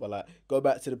streets, but like go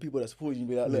back to the people that support you and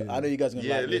be like, look, I know you guys are gonna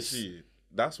like this. Literally.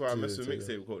 That's why I mess with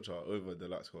mixtape culture over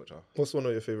deluxe culture. What's one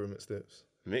of your favorite mixtapes?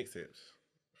 Mixtapes.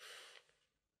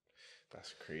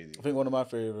 That's crazy. I think one of my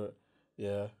favorite.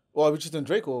 Yeah. Well, are we just in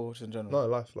Drake or just in general? No,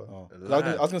 Life. Oh.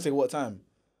 I was gonna say What Time.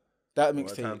 That What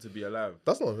mixtape. Time to Be Alive.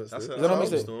 That's not a mixtape. That's Is that not a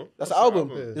mixtape? still. That's an album.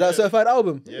 Yeah. Is that a certified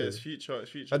album? Yeah, it's Future.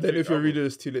 And then if you're reading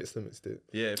It's Too Late, it's the mixtape.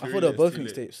 Yeah, I thought they were both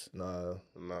mixtapes. Nah.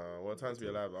 What Time to Be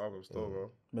Alive album still,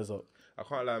 bro. Mess up. I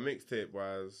can't lie, mixtape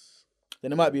was.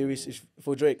 Then it might be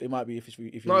for Drake. It might be if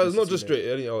you. No, it's not just Drake.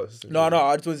 Any artist. No.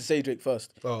 I just wanted to say Drake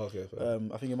first. Oh, okay. Fair.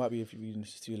 I think it might be if you're reading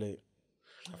It's Too Late.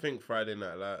 I think Friday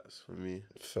Night Lights for me.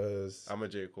 Fairs. I'm a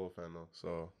J. Cole fan though,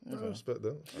 so I respect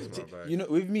that. that's my vibe. You know,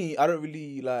 with me, I don't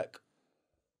really like.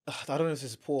 I don't know if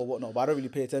it's poor or whatnot, but I don't really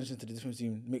pay attention to the difference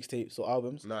between mixtapes or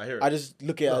albums. Nah, I hear it. I just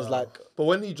look at it as like. But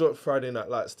when he dropped Friday Night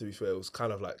Lights, to be fair, it was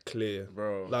kind of like clear,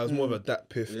 Bro. Like it was more of a Dat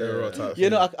Piff era type. Yeah,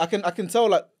 thing. no, I can tell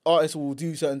like artists will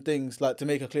do certain things like to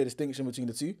make a clear distinction between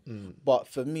the two. But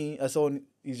for me, as someone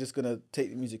who's just gonna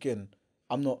take the music in,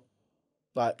 I'm not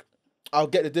like I'll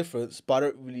get the difference, but I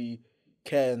don't really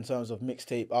care in terms of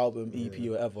mixtape, album, EP,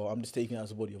 or whatever. I'm just taking it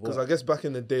as a body of work. Because I guess back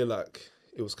in the day, like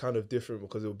it was kind of different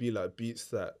because it would be like beats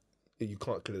that you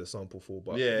can't clear the sample for,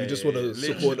 but you just want to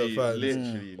support the fans.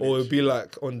 Literally. Or it'd be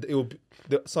like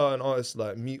certain artists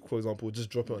like Meek, for example, would just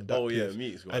drop it on that. Oh yeah,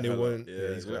 Meek's got and it hella. won't. Yeah,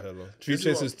 Yeah, he's got hella. This True is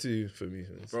Chasers what- too for me.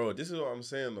 Bro, this is what I'm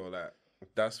saying though. Like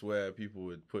that's where people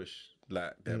would push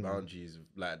like their boundaries.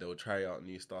 Like they'll try out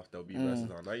new stuff. They'll be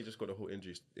versatile. Now you just got the whole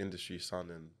industry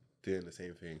sounding doing the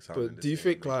same thing. But do you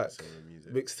think like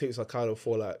mixtapes are kind of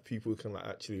for like people who can like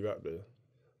actually rap though?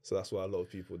 So that's what a lot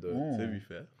of people do. To be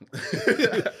fair,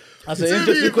 That's an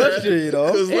interesting question, you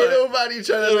know. ain't nobody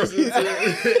trying to listen to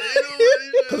it.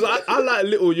 Because I like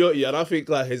Little Yachty and I think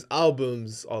like his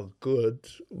albums are good,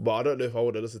 but I don't know if I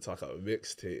want to listen to like a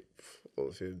mixtape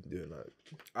of him doing like.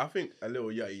 I think a Little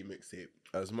Yachty mixtape.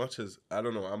 As much as I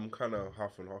don't know, I'm kind of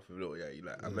half and half with Little Yachty.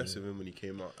 Like I messed with him when he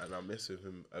came out, and I messed with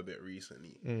him a bit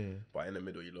recently. But in the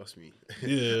middle, he lost me.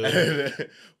 Yeah.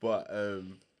 But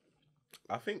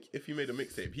I think if he made a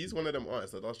mixtape, he's one of them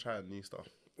artists that does try new stuff.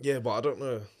 Yeah, but I don't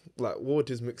know. Like, what would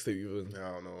his mixtape even?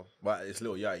 I don't know. But it's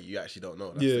Lil Yachty. You actually don't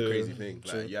know. That's Yeah, the crazy thing.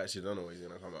 true. Like, you actually don't know what he's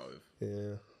going to come out with.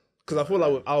 Yeah. Because I feel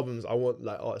like with albums, I want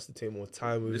like artists to take more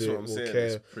time with This is it, what I'm more saying, care.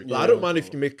 it's pretty Like, I don't cool. mind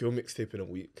if you make your mixtape in a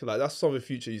week. Like that's something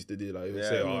Future used to do. Like, they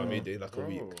say, I made it in like a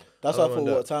week. That's I why I don't thought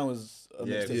mind What Time was a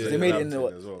Yeah, mixtape. 'cause They they made it in rapped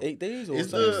what, as well. 8 days or Is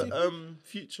something. the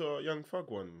Future Young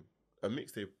Thug one a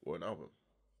mixtape or an album?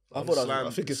 I thought that was, I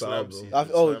think it's an Slam album. Season, that's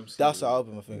Slam the Season.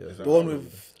 album, I think. Yeah, The one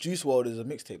with Juice WRLD is a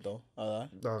mixtape though. Nah, I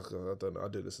don't know. I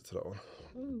did listen to that one.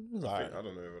 It's I alright.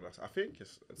 don't know if that's. I think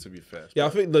it's to be fair. Yeah, I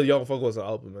think the Young Thug was an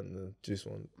album and the Juice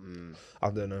one. I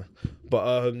don't know.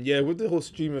 But yeah, with the whole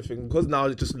streaming thing, because now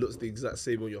it just looks the exact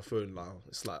same on your phone now.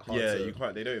 It's like hard Yeah, to... you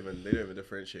can't. They don't even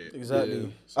differentiate. Exactly. Yeah.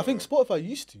 I think Spotify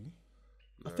used to.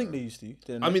 I think they used to.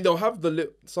 didn't I they? mean, they'll have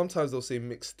Sometimes they'll say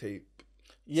mixtape.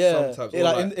 yeah, sometimes, yeah, or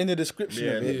like like- in the description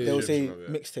Yeah, of in it, the they'll say description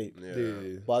of it.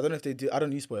 mixtape. Yeah. But I don't know if they do. I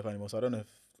don't use Spotify anymore, so I don't know if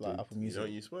like Apple You Music.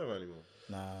 don't use Spotify anymore.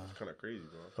 Nah, It's kind of crazy,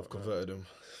 bro. I've converted them.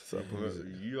 So Apple Music.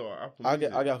 You are Apple I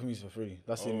Music. get Apple Music for free.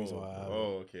 That's the only reason why I have it.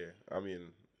 Oh, okay. I mean,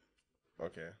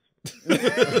 okay.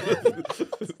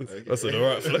 That's an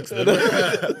alright flex. Then.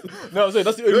 No, I'm saying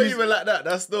that's the only Not reason. even like that.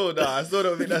 That's still nah. I still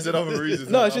don't think that's another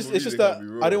reason. No, that it's just Apple Music that can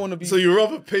be I wrong. didn't want to be. So you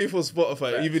rather pay for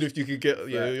Spotify Facts. even if you could get Facts.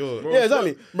 your Bro, yeah,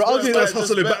 exactly. But I was being Spotify's that's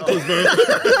hustling just backwards, bro.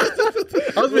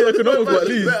 I was being economical at Spotify's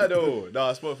least. better though.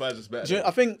 Nah, Spotify's just better. Do you know,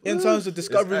 I think in terms of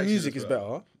discovering actually music just is better.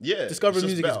 better. Yeah, Discovering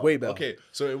it's just music is way better. Okay,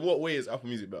 so in what way is Apple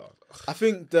Music better? I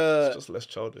think the Just less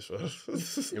childish, bro. In what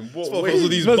Spotify's way? all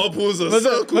these bubbles and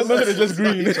circles. it's less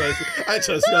green. I ain't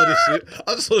trying to see all this shit.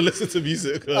 I just want to listen to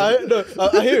music. I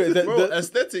hear it. Bro,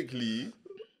 aesthetically,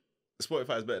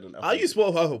 Spotify is better than Apple. I use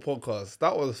Spotify for podcasts.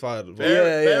 That was fine. Bro.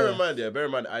 Bear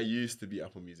in mind, I used to be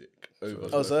Apple Music over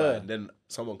Spotify, so- and then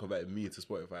someone converted me to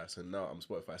Spotify, so now I'm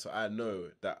Spotify. So I know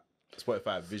that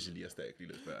Spotify visually, aesthetically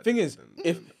looks better. thing is,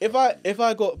 than if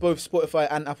I got both Spotify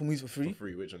and Apple Music for free,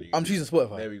 free, which one are you I'm getting? choosing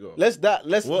Spotify. There we go. Let's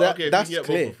Well, okay, if that's you can get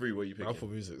clear. both for free, what are you picking? Apple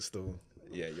Music still.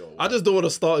 Yeah, yo. I just don't want to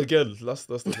start again. That's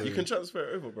the thing. You can transfer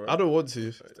it over, bro. I don't want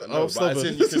to. No, I'm but as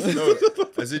in, you can, no,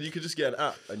 as in you could just get an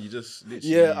app and you just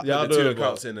literally put I the know, two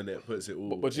accounts in and it puts it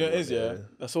all. But you know what it is, yeah?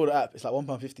 I saw the app. It's like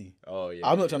 £1.50. Oh, yeah.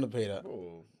 I'm not trying to pay that.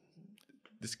 Bro,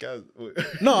 this guy's...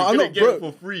 No, I'm not, get bro. it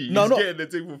for free. No, He's not- getting the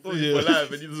thing for free for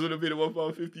life and you just want to pay the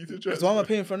 £1.50 to transfer. So why am I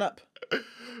paying for an app?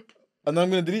 And then I'm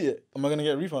going to delete it. Am I going to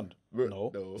get a refund? Bro,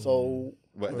 No. So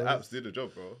But the apps do the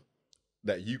job, bro.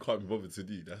 That you can't be bothered to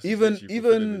do. That's even literally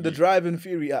fulfilling the need. driving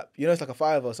theory app, you know, it's like a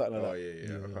 $5 or something like Oh,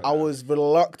 that. yeah. I was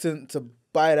reluctant to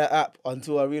buy that app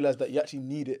until I realized that you actually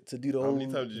need it to do the How whole.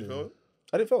 many times did you fail?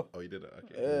 I didn't fail. Oh, you did it?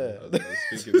 Okay. Yeah. I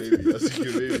was thinking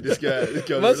maybe. This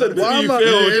guy. Man said, why am I?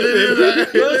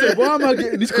 Man said, why am I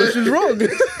getting these questions wrong?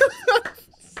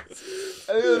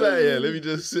 And he was like, yeah, let me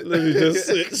just sit. Let me just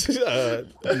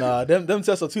sit. Nah, them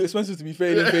tests are too expensive to be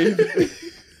failing, babe.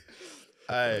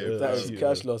 Aye, That is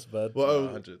cash loss, man. Well,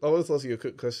 100. I want to ask you a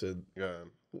quick question. Yeah.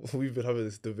 We've been having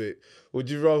this debate. Would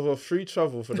you rather free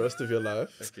travel for the rest of your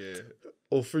life Okay.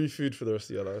 or free food for the rest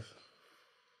of your life?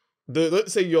 Don't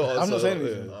say your answer. I'm not saying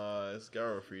anything. It's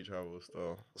Gara free travel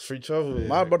still. Free travel.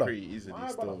 My brother. Pretty easily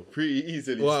still. Pretty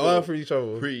easily Why still. free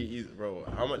travel? Pretty easy, bro.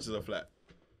 How much is a flat?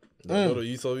 No,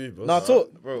 you told me, bro. Nah,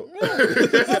 talk. Bro.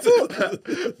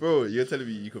 Bro, you're telling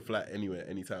me you could fly anywhere,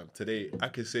 anytime. Today, I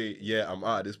could say, yeah, I'm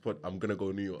out at this point. I'm going to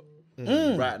go to New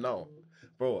York. Right now.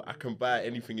 Bro, I can buy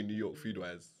anything in New York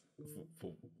food-wise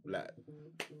for like,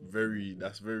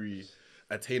 that's very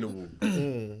attainable.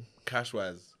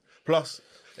 Cash-wise. Plus,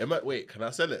 wait, can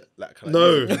I sell it? Like, can I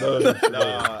No, use it? no.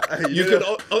 Nah. You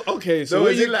know can. Okay, so No,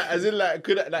 when as in,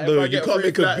 could I, like, No, if I you get can't free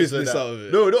make a flats business and that- out of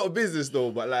it. No, not a business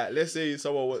though, but like, let's say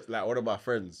someone wants, like, one of my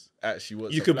friends actually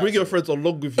wants. you some can bring your flats. friends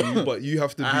along with you, but you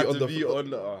have to be I have on to the. be on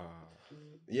the.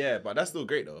 Yeah, but that's still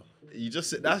great though. You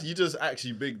just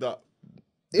actually bigged up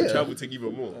the travel thing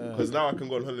even more because now I can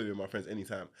go on holiday with my friends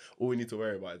anytime. All we need to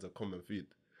worry about is a common food.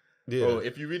 Yeah. Bro,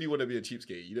 if you really want to be a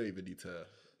cheapskate, you don't even need to.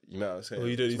 You know what I'm saying? Oh,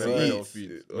 you don't need spend to bread eat. on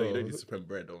food. No, you don't need to spend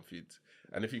bread on food.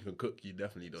 And if you can cook, you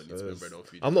definitely don't need to spend bread on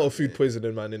food. I'm not a food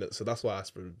poisoning man, innit? So that's why I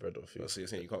spread bread on food. So you're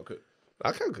saying you can't cook?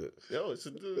 I can cook. Yo, that's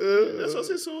what I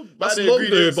say. So That's bad long though,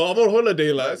 ingredients. but I'm on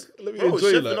holiday. Like, let me Bro,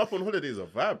 enjoy. chefing Like, up on holidays is a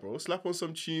vibe, bro. Slap on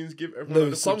some tunes, give everyone a no,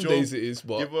 little some job, days it is,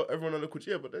 but give everyone a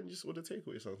little but then you just order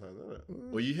takeaway sometimes, isn't it?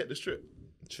 Or you hit the strip.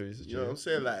 true. You know what I'm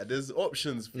saying? Like, there's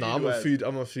options. Nah, I'm a food.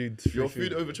 You're a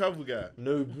food over travel guy.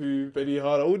 No boo, Benny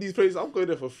Hard. All these places, I'm going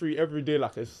there for free every day.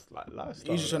 Like it's like lifestyle.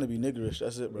 You're just trying to be niggerish.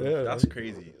 That's it, bro. Yeah, That's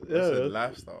crazy. That's a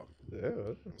lifestyle.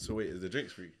 yeah. So wait, is the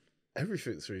drinks free?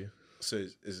 Everything's free. So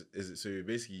is it so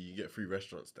basically you get free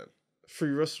restaurants then? Free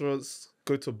restaurants,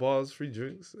 go to bars, free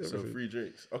drinks. So Everything. free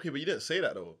drinks. Okay, but you didn't say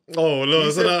that though. Oh no,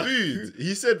 He so said that, food.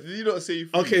 He said, did you not say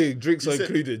food? okay, drinks You are said-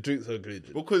 included. Drinks are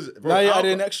included. Because bro, Now you're alcohol-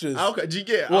 adding extras. Do you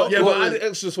get it? What- Yeah, what but is- added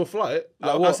extras for flight.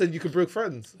 Like I what? said you could bring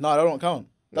friends. No, that don't count.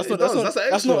 That's It not. That's does, not. that's an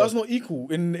That's not. extra. That's not equal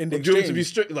in the Do you want exchange. to be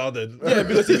strict now then? Yeah,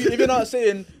 because if you're not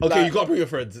saying Okay, like, you can't bring your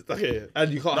friends. Okay,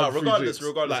 and you can't No, have free regardless,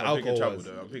 drinks, like like I'm picking travel alcohol-wise.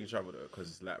 though. I'm picking travel though,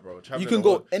 because like, bro, traveling can the go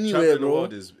world- anywhere, traveling the bro.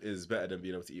 world is better than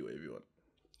being able to eat whatever you want.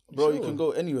 bro, you Sure. can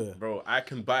go anywhere. Bro, I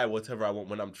can buy whatever I want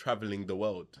when I'm traveling the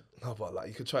world. No, but like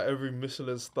you could try every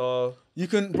Michelin star. You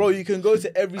can, bro. You can go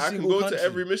to every I can single go country. to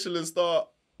every Michelin star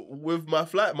with my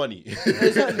flight money.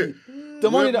 Exactly.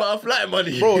 The money with my that, flight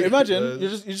money, bro. Imagine you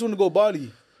just want to go Bali.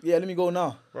 Yeah, let me go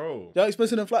now. bro. Y'all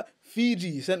expensive than flight.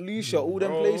 Fiji, St. Lucia, all them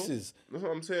Bro, places. That's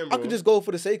what I'm saying, I bro. could just go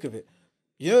for the sake of it.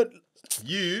 You know,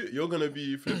 You're gonna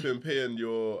be flipping paying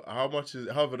your how much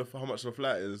the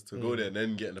flight is to go there and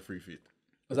then getting the free food.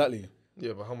 exactly.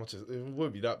 Yeah, but how much is it?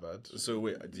 Won't be that bad. So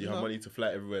wait, do you have money to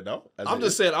fly everywhere now? As I'm it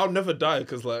just is? saying, I'll never die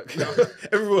because like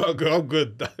everywhere I go, I'm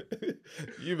good.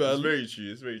 You It's man, very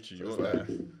true. It's very true. You won't lie.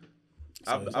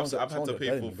 I've had someone to get pay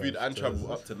paid, for bro. food and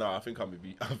travel up to now. I think I'm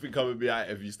gonna be alright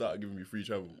if you start giving me free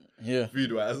travel. Yeah.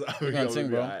 Food wise, I think I'm Can't gonna sing,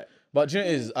 be bro. alright. But do you know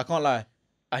what it is? I can't lie.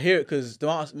 I hear it because the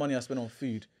amount of money I spend on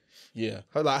food. Yeah.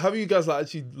 like have you guys like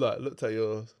actually like looked at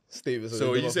your statements?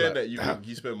 So are you saying that like,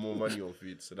 you spend more money on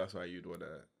food, so that's why you'd wanna?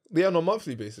 yeah, on a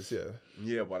monthly basis, yeah.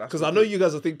 Yeah, but that's Because I know you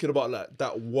guys are thinking about like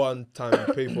that one time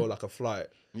you pay for like a flight.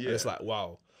 Yeah. Yeah. And it's like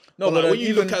wow. No, but like, but when you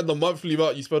even- look at the monthly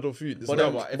amount you spend on food, it's But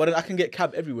like, then, but then I can get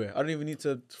cab everywhere. I don't even need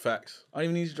to. facts. I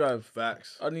don't even need to drive.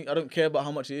 Facts. I don't care about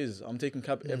how much it is. I'm taking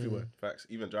cab everywhere. Facts.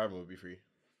 Even driving would be free.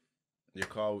 Your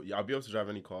car, I'll be able to drive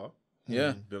any car.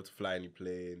 Yeah. Be able to fly any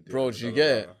plane. Bro, do you get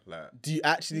it? Like, Do you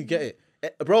actually get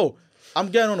it, bro? I'm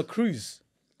getting on a cruise.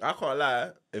 I can't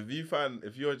lie. If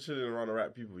you're chilling around the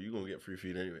right people, you're gonna get free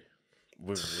food anyway.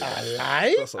 I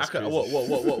lie. that sounds crazy. What?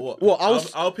 What? I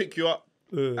was. I'll pick you up.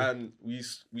 and we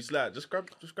like just grab.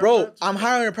 Bro, that. I'm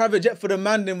hiring a private jet for the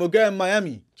man, then we're going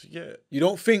Miami. Yeah. You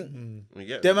don't think We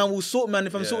get that man will sort, man,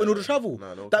 if I'm sorting all the travel?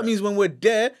 Nah, no that cap. means when we're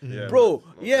there, Yeah, bro,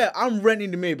 man, no cap. I'm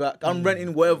renting the Maybach. I'm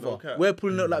renting whatever. No cap. We're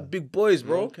pulling up like big boys,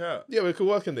 bro. No cap. Yeah, we could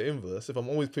work in the inverse. If I'm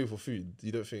always paying for food,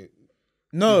 you don't think...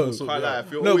 No. People Can't lie,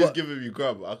 if you're No, always but- giving me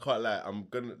grub, I can't lie. I'm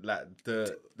gonna like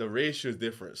the ratio is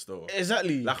different still.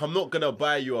 Exactly. Like I'm not gonna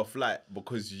buy you a flight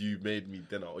because you made me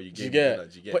dinner or you Do you gave me get? dinner.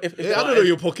 Do you get? But if Yeah, I don't know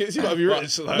your pockets. You might be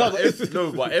rich. Like,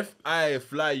 No, but if I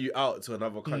fly you out to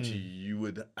another country, you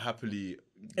would happily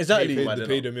Exactly. pay for my Pay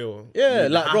dinner. the meal. Yeah,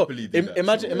 You'd like bro, happily do that.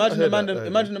 imagine I heard that.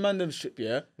 imagine the Mandem trip,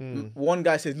 yeah. One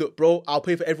guy says, "Look, bro, I'll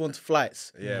pay for everyone's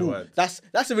flights." Yeah, cool. word. That's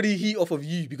already heat off of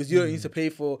you because you don't need to pay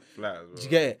for. Flight as well. Do you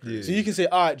get it? Yeah. So you can say,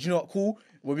 "All right, do you know what? Cool.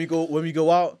 When we go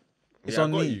out, it's Yeah,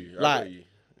 on I got me." you. I Like, got you. You know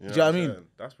do you know what I I'm mean? saying?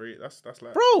 That's pretty. That's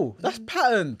like. bro, that's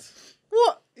patterned.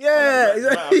 What? Yeah,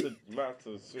 exactly. You might have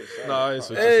to switch sides. Nah, I ain't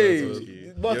switching Hey,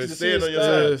 sides, Mark You're is a staying on serious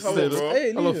your guy. side. Come on, bro. Hey,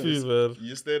 I love leave us. food, man.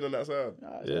 You staying on that side.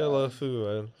 Yeah, I love food,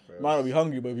 man. Might not be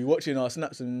hungry, but be watching our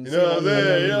snaps and You know what I'm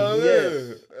saying? You know what I'm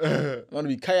saying? I'm gonna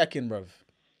be kayaking, bruv.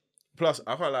 Plus,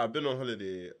 I can't lie. I've been on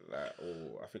holiday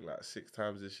I think 6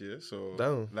 times this year. So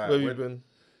Damn. like, Where have you been?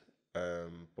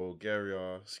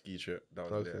 Bulgaria ski trip.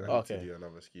 That was Okay. there. I need Okay. to do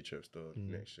another ski trip still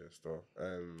next year. Still. I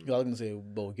was gonna say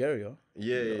Bulgaria.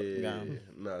 Yeah.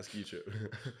 Nah, ski trip.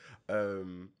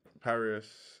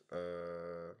 Paris,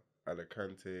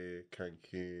 Alicante,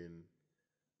 Cancun.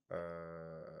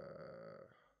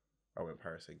 I went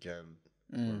Paris again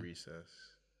for recess.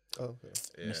 Oh, okay.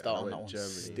 Yeah, Missed I out on went that one. Germany.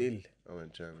 Still, I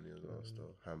went Germany as well.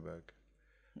 Still Hamburg.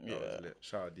 That yeah. was lit.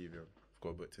 Shout out DBM.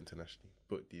 Got booked internationally.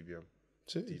 Booked DBM.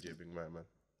 Jeez. DJ Big Man, man.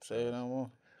 Say no more.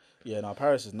 Yeah, no,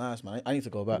 Paris is nice, man. I need to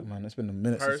go back, man. It's been a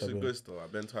minute Paris since is I've good been. still.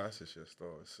 I've been twice this year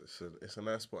still. It's a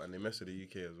nice spot and they mess with the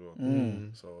UK as well.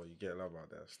 So you get love out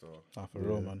there still. Nah, for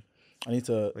real, man. I need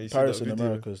to you see Paris that and video?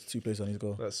 America is 2 places I need to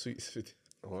go. That's sweet food.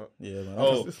 What? Yeah, man.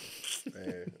 Oh.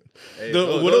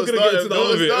 No, we're not gonna get into that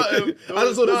of it. I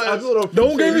just want to.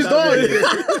 Don't get me started.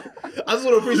 I just want to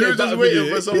You appreciate were that just waiting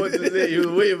video. for someone to say it. You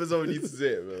were waiting for someone to say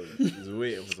it, bro. You was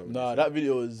waiting for someone. Nah, that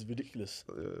video is ridiculous.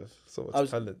 Yeah, so I much was-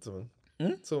 talent, man.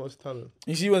 So much talent.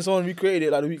 You see when someone recreated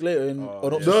it like a week later in Oh,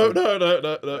 or not? yeah.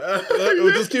 No.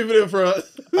 We'll just keep it in for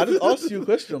us. I just asked you a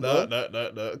question, bro.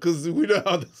 No. Because we know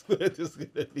how this is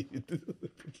gonna lead.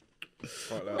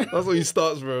 Can't lie. That's what he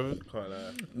starts, bro. Can't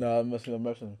lie. Nah, I'm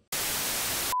messing.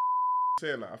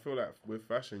 Saying that, I feel like with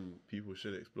fashion, people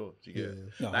should explore. Do you get it?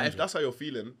 Yeah. Like, if that's how you're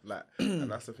feeling, like,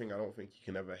 and that's the thing, I don't think you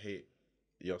can ever hate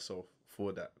yourself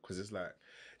for that because it's like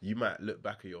you might look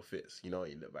back at your fits. You know,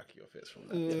 you look back at your fits from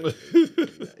that.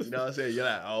 You know what I'm saying? You're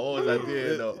like, oh, what was I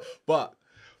doing though? But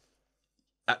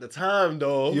at the time,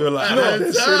 though, You're like, at no, the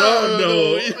this shit time, on,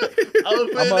 though, no. I was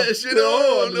putting that shit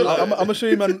on. I'm gonna show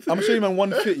you, man. I'm gonna show you, man,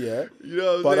 one fit, yeah. You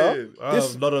know what But, I'm saying? I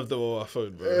have none of them on my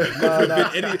phone, bro. Nah.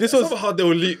 This was. Somehow they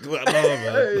will leak. Like, no,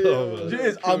 man. No, man. Do you know what it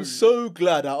is? I'm so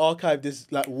glad I archived this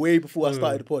like way before I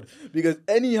started the pod because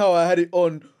anyhow I had it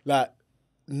on like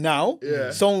now,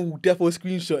 someone will definitely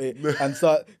screenshot it and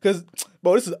start because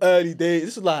bro, this is early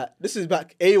days. This is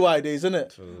back AY days, isn't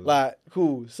it? Like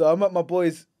cool. So I'm at my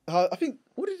boys' house. I think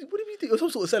what did we do? It was some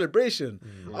sort of celebration.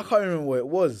 I can't remember what it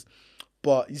was,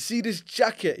 but you see this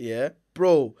jacket, yeah,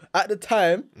 bro. At the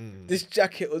time, this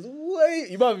jacket was way.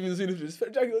 You might have even seen this.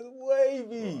 This jacket was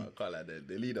wavy. I can't like that.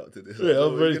 They lead up to this. Yeah,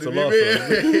 I'm ready to laugh.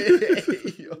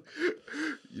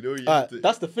 You know, you Alright, used to,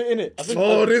 that's the fit in it.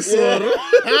 Oh, this one.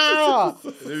 Ah!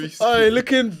 let me see. Alright,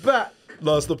 looking back.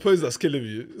 No, it's the pose that's killing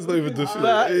you. It's not even the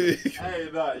fit. Hey,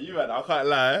 nah, you man, I can't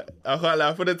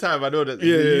lie. For the time, I know that.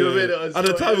 Yeah, you yeah, made it yeah. on At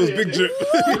the time, it was big drip.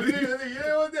 You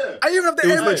know what there? I even have the It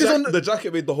Air was Maxes on the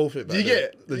jacket made the whole fit. Do you get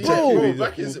it? The You jacket get it? made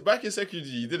Bro, the back in secondary,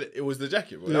 you did it. It was the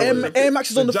jacket, bro. Air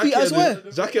Maxes on the feet, I swear.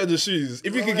 The jacket and the shoes.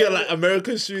 If you could get like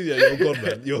American shoes, yeah, you're gone,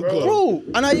 man. You're gone. Bro,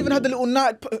 and I even had the little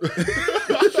Nike.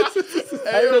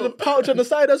 I even had the pouch on the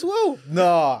side as well.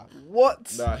 Nah,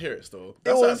 what? Nah, I hear it still.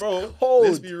 That's was like, bro. cold.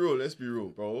 Let's be real,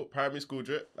 bro. Primary school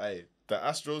drip, like the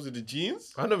Astros with the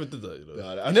jeans. I never did that, you know.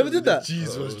 Nah, the You never Astros did with that? The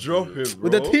jeans was dropping, bro.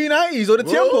 With the T90s or the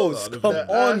Bro, Tiempos? nah, Come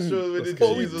The on. Astros with the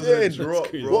What we jeans was doing? a drop,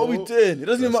 crazy. bro. What are we doing? It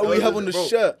doesn't even matter what we have on the Bro,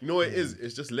 shirt. You know what it is?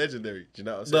 It's just legendary. Do you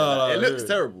know what I'm saying? Nah, Like, it nah, looks yeah.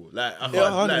 terrible. Like, I can't, Yeah,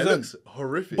 like, it 100%. looks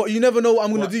horrific. But you never know what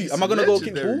I'm gonna But do. it's Am I gonna go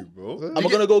kick legendary, ball? bro. Am I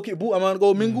gonna go kick ball? Am I gonna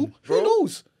go mingle? Who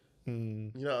knows?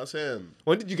 You know what I'm saying?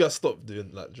 When did you guys stop doing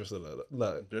like dressing like that?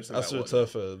 Like Dressing like what?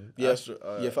 AstroTurf and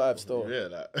Year 5 still. Yeah,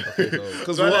 like.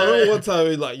 because I remember one time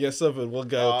in like year 7, one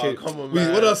guy came. Come on,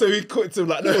 When man. I say we quit him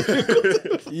like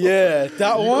that, Yeah,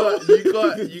 that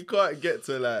one. You can't get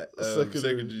to like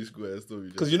secondary school and still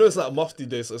because you know it's like mufti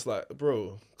day, so it's like,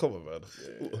 bro, come on, man.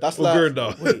 That's We're like. grown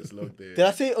now. It's long day. Did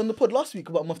I say it on the pod last week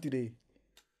about Mufti Day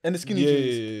and the skinny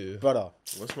jeans, Yeah. brother?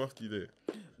 What's Mufti Day?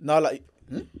 Now, like,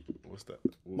 What's that?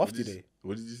 Mufti Day.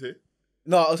 What did you say?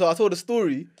 no. So I told a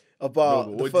story about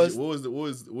No, the but first.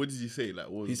 what did you say? Like,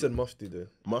 what was He said mufti day.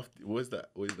 Mufti. What is that?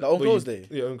 What is that? Like on But clothes day.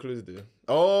 Yeah, own clothes day.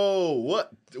 Oh,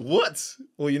 what?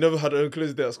 Well, you never had an own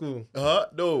clothes day at school. Huh?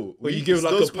 No. Well, you give it's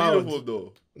like not a school pound. uniform,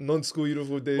 though. Non-school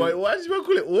uniform day. Why did you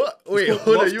call it what? Wait, It's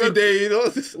hold called on. You mufti day, you know?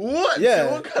 What?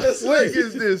 Yeah. What kind of slang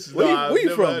is this? Where you- I've where you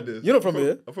never from? heard this. You're not from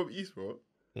here? I'm from East, bro.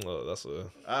 Oh, that's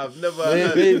a... I've never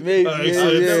heard it. Maybe, That yeah, makes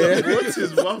sense. yeah. What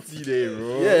is Mufti Day,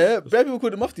 bro? Yeah, black people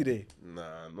call it Mufti Day.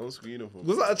 Nah, non-school uniform.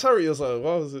 Was that a charity or something?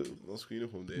 Why was it? Non-school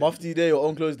uniform day. Mufti Day or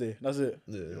on clothes day. That's it.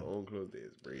 Yeah. Your own clothes day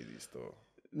is crazy still.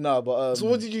 Nah, but So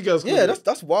what did you guys call yeah, it?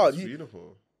 that's wild. Non-school uniform.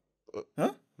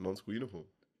 Huh? Non-school uniform.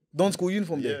 Non-school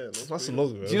uniform day. Yeah, non-school That's a uniform.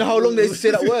 long, man. Do you know how long they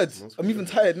say that word? Non-school I'm even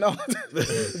tired now.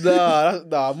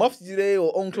 nah, Mufti Day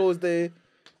or on clothes day,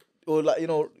 or like, you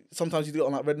know, sometimes you do it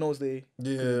on like Red Nose Day,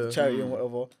 Yeah. charity and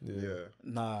whatever. Yeah.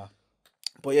 Nah,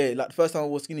 but yeah, like the first time I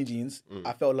wore skinny jeans,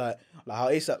 I felt like how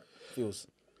ASAP feels,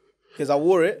 because I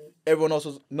wore it,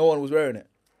 no one was wearing it.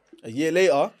 A year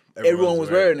later, everyone was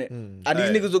wearing it, and these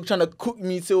Hey. niggas were trying to cook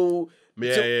me till when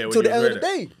the you end was of the wearing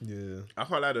day. Yeah. I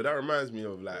can't lie though, that reminds me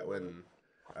of like when,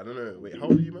 I don't know, wait, how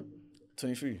old are you, man?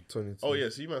 23. 22. Oh yeah,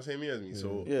 so you man same year as me.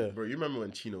 So Yeah. bro, you remember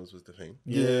when chinos was the thing?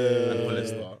 Yeah. And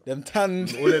Hollister. Them tan.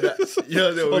 All of that. Yeah,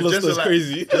 it was Hollister's just like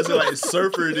crazy. Just like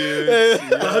surfer dudes.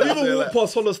 Have you ever walked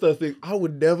past Hollister thing? I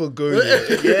would never go there.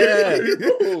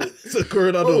 Yeah. It's a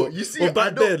Coronado. Bro, you see, But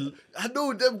back then, I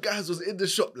know them guys was in the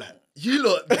shop like, you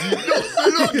lot do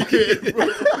not look it, bro.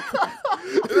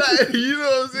 Like, you know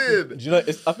what I'm saying? Do you know? I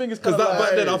think it's because because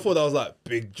back then I thought that was like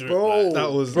big drip. Bro, like,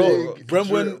 that was bro. big.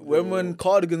 When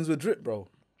cardigans were drip, bro,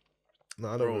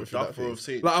 Nah, I Bro, don't know. Duffer of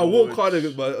St. Like I wore George.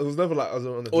 cardigans, but it was never like I was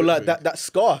on the or drip like thing. that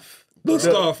scarf. The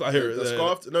scarf. I hear it. The there.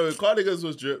 scarf, no, cardigans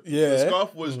was drip. Yeah. The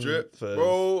scarf was drip. fair.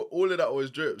 Bro, all of that was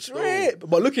drip. still. Drip.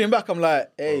 But looking back, I'm like,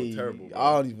 hey, terrible, bro.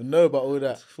 I don't even know about all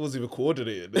that. It wasn't even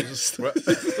coordinated. They just Bro,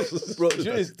 do you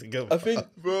know, it's- together. I think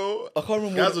Bro, I can't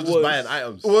remember. guys what were it just was. buying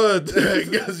items. Word.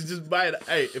 Guys were just buying.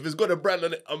 Hey, if it's got a brand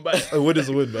on it, I'm buying. A win is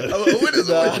a win, man. A win is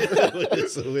a win.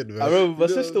 It's a win, man. I remember my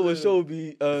sister was showing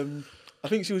me. I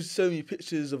think she was showing me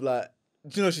pictures of like,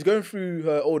 you know, she's going through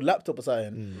her old laptop or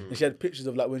something, and she had pictures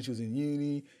of like when she was in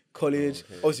uni, college.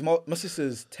 Obviously, my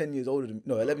sister's 10 years older than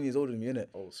 11 years older than me, innit?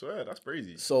 Oh, swear, that's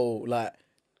crazy. So like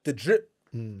the drip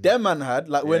them man had,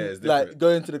 like when it's like different.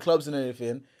 going to the clubs and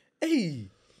everything, hey,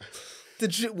 the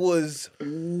drip was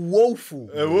woeful.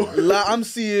 Like I'm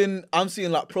seeing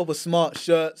like proper smart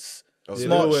shirts, They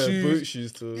smart wear shoes. boot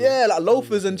shoes too. Yeah, like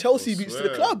loafers and Chelsea boots to the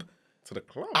swear. club. To the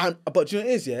club. And but do you know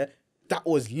what it is, yeah? That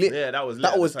was lit. Yeah, that was lit.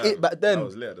 That at was the time. it back then. That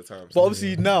was lit at the time. But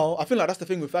obviously now, I feel like that's the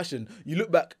thing with fashion. You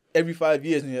look back every 5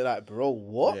 years and you're like, bro,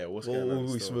 what? yeah, what's What going were on?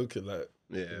 we still? smoking like?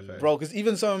 Yeah, fair. Bro, because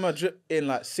even some of my drip in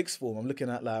like sixth form, I'm looking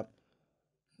at like,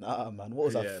 nah, man, what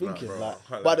was I Yeah, nah, thinking? bro, like,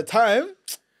 can't by lie. the time,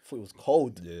 I thought it was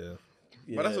cold. Yeah.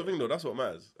 But that's the thing though, that's what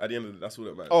matters. At the end of the day, that's all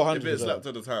that matters. Oh, if it's 100%. slapped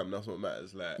at the time, that's what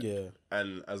matters. Like, Yeah.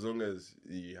 and as long as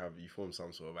you form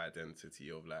some sort of identity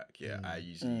of like, yeah,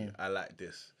 I like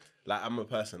this. Like I'm a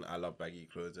person, I love baggy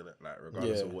clothes, innit? Like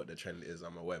regardless Yeah. of what the trend is,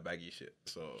 I'm gonna wear baggy shit.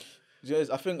 So Do you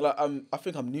know, I think like I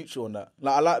think I'm neutral on that.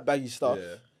 Like I like baggy stuff,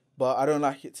 Yeah. but I don't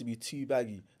like it to be too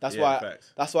baggy. That's Yeah, why.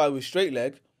 facts. That's why with straight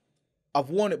leg,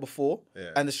 I've worn it before,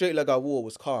 Yeah. and the straight leg I wore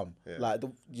was calm. Yeah. Like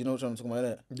you know what I'm talking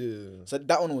about, innit? Yeah. So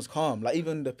that one was calm. Like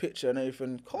even the picture and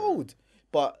everything, cold.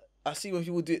 But I see when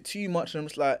people do it too much, and I'm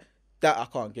just like, that I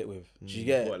can't get with. Do you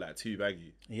get it? what, like too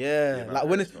baggy. Yeah. Yeah, Like man,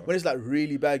 when that's it's like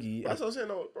really baggy. That's what I'm saying,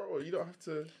 no, bro. You don't have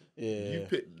to. Yeah. You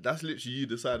pick. That's literally you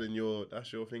deciding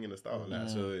that's your thing in the style. Like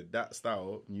so that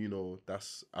style, you know,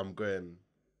 I'm going.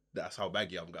 That's how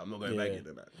baggy I'm going. I'm not going baggy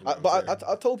than that. You know what I'm saying?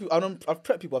 I told people I've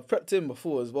prepped people. I've prepped him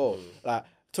before as well. Like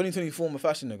 2024, I'm a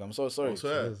fashion nigga. I'm so sorry. I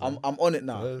swear. I'm on it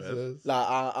now. Yes. Like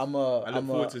I'm I look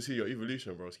forward to see your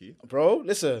evolution, broski. bro.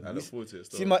 Listen, I look forward to it.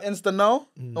 Still. see my Insta now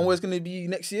and where it's gonna be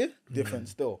next year. Different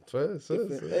still. Different.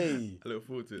 Hey. I look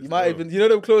forward to it. You might even, you know,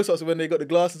 them close-ups when they got the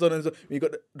glasses on and so, you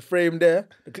got the frame there,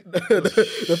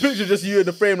 the picture just you in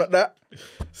the frame like that, and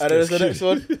then there's the next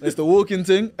one. There's the walking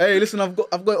thing. Hey, listen, I've got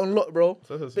it on lock, bro.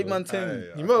 Big man thing.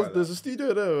 Aye, You I must. can't There's a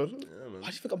studio there. Yeah, man. Why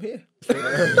do you think I'm here?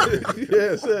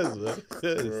 Yeah, it says, man.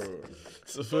 Yes. Bro.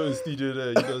 It's a phone studio there.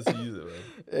 You don't see use it, man.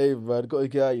 Hey, man, gotta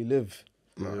get how you live.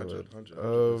 No, Yeah,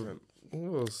 100%.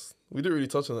 What else? We didn't really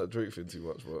touch on that Drake thing too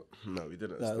much, but No, we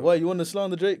didn't. Nah, still. why you want to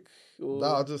slander Drake? Or...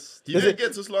 nah, I just He didn't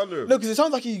get to slander him. No, because it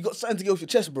sounds like you got something to get off your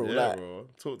chest, bro. Yeah, like, bro.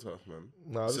 Talk to us, man.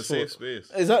 nah, I It's a just safe thought,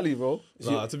 space. exactly, bro.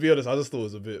 nah. To be honest, I just thought it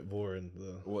was a bit boring.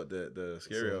 What the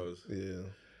scary hours? Yeah.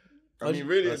 I mean,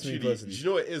 really and That's me truly, do personally. you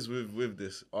know what it is with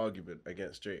this argument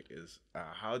against Drake is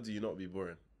how do you not be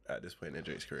boring at this point in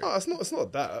Drake's career? Oh, it's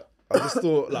not that. I just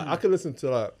thought like I could listen to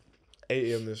like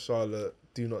 8 AM in Charlotte,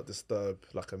 Do Not Disturb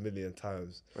like a million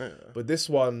times. Yeah. But this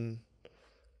one,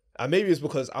 and maybe it's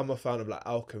because I'm a fan of like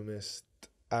Alchemist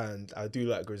and I do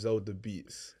like Griselda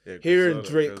beats. Yeah, Hearing Griselda-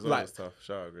 Drake Griselda's like tough.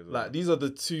 Shout out Griselda. like these are the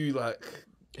two like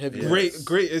Heavy.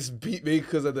 greatest beat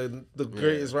makers and then the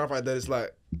greatest rapper, and then it's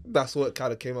like that's what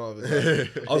kind of came out of it.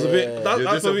 I was a bit Yeah.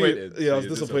 that's for me. disappointed. Yeah, I was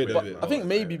You're disappointed a disappointed. bit. I think Oh,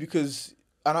 maybe yeah. because,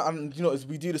 and you know,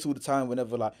 we do this all the time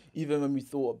whenever, like, even when we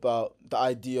thought about the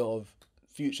idea of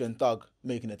Future and Thug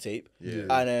making a tape, Yeah.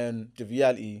 and then the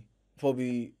reality,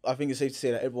 probably, I think it's safe to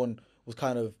say that everyone was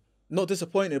kind of not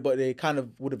disappointed, but they kind of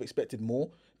would have expected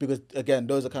more because, again,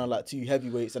 those are kind of like two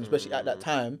heavyweights, and especially at that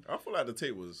time. I feel like the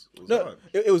tape was No, hard.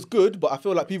 it was good, but I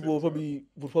feel like people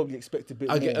would probably expect a bit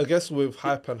I more. guess with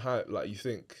hype and hype, like you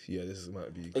think, yeah,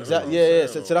 might be Exactly, what I'm yeah.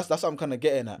 saying, So that's what I'm kind of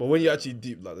getting at. But when you actually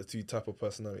deep like the two type of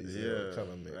personalities, yeah, Yeah, it kind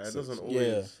of makes it sense. doesn't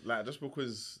always like just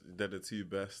because they're the two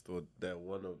best or they're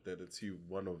one of the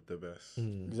best.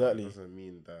 Exactly. It doesn't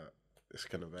mean that it's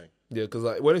gonna bang. Yeah, because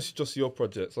like when it's just your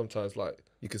project, sometimes like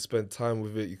you could spend time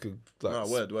with it. You could like No,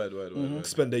 word.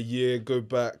 spend a year, go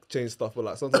back, change stuff. But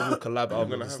like sometimes with collab You're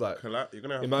albums, gonna it's have like you're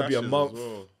gonna have it might be a clashes month, as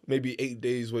well. maybe 8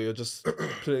 days where you're just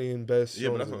playing best. Yeah,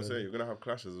 but that's songs what I'm and- saying. You're gonna have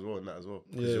clashes as well in that as well.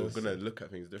 Because Yeah, you're it's- gonna look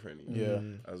at things differently. Yeah.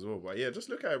 As well. But yeah, just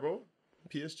look at it, bro.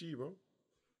 PSG, bro.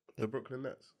 The Brooklyn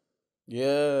Nets.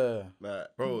 Yeah. Like,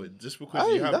 bro, just because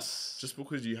Aye, you have that's- just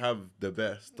because you have the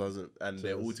best doesn't and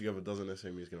they're all together doesn't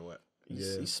necessarily mean it's gonna work.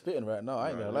 He's spitting right now. I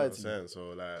ain't Like, gonna you know lie what to I'm you. saying? So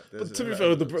like But to be fair,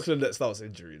 with the Brooklyn Nets, that was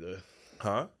injury though.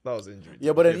 Huh? That was injury.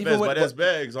 Yeah, but then Yeah, even when but there's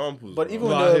better examples. but bro. even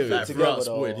No, when I they're hear you. fit like together, throughout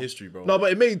sporting though, history, bro. No,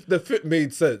 but the fit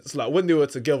made sense. Like when they were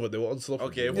together, they were unstoppable.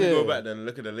 Okay, if we go back then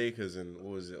look at the Lakers and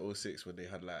what was it, 06 when they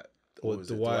had like Or what was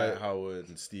it, Dwight Howard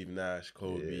and Steve Nash,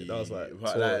 Kobe. Yeah, that was like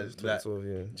 12, 12,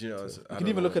 yeah. do you know? You can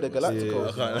even look at the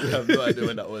Galacticos. Yeah. I have no idea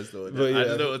when that was though. But I yeah.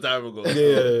 just know it was time ago.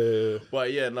 Yeah.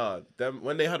 But yeah, nah. Them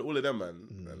when they had all of them, man,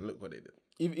 and look what they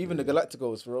did. even the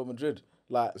Galacticos for Real Madrid,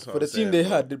 like That's for what the I'm team saying, they bro.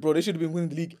 had, bro, they should have been winning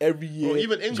the league every year. Bro,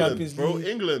 even England, Champions bro, League.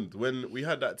 England. When we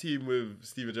had that team with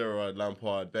Steven Gerrard,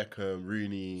 Lampard, Beckham,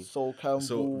 Rooney, Sol Campbell.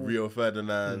 so Rio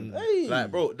Ferdinand, Hey.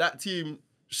 like bro, that team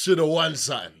should have won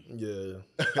something. Yeah.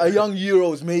 A young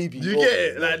Euros maybe. You but- get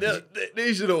it? Like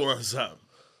they should have won something.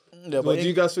 Yeah, Well, but do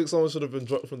you guys think someone should have been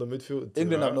dropped from the midfield?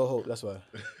 England have no hope. That's why.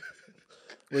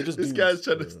 We're just This doomed. guy's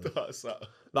trying to start something.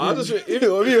 Nah, I just You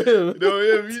know what I mean? No,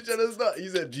 yeah, you trying to start. He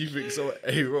said, "Do you think so?"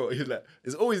 Hey, bro, he's like,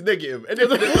 it's always negative. And then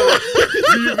do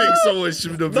you think someone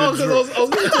should have no, been because dropped? I was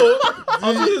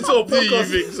listening to a Do you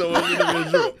podcast. think someone should have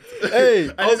been dropped? Hey,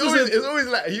 And it's always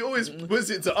like he always puts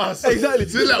it to us. Exactly.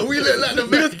 So it's like we look like the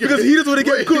bad because he doesn't want to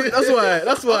get cooked. That's why.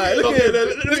 That's why. Look at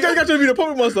this guy trying to be the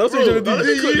puppet master. That's what he's trying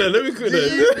to do. Let me quit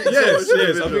then.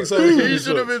 Yes, I think so. He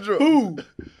should have been dropped. Who?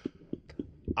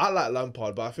 I like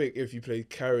Lampard, but I think if you played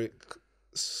Carrick,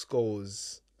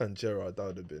 Scholes, and Gerrard, that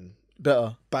would have been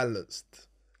Better. balanced.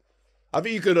 I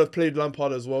think you could have played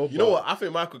Lampard as well. You know what? I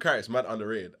think Michael Carrick's mad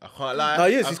underrated. I can't lie. No,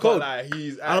 he is, I he's can't cold. lie.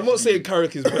 He's And I'm not actually- saying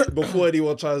Carrick is better before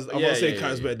anyone tries. I'm Yeah, not saying yeah,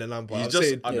 Carrick's yeah. better than Lampard. He's I'm just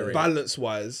saying underrated. balance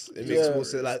wise, it makes Yeah. more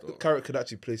sense. Like Carrick could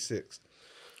actually play 6.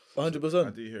 100%. I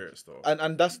do hear it still.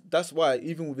 And that's why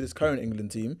even with this current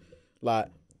England team, like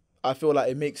I feel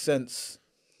like it makes sense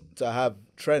to have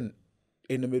Trent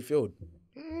in the midfield.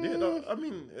 Yeah, no, I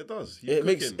mean it does. He's It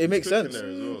makes cooking. it makes He's cooking sense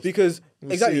there as well. because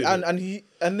exactly see, and he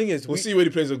and the thing is We'll see when he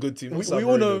plays a good team. we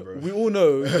all know we all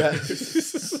know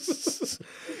that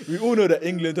we all know that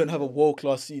England don't have a world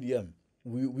class CDM.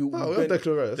 We Oh, we have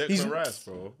Declan Rice. Declan he's- Rice,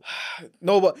 bro.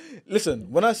 no, but listen,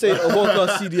 when I say a world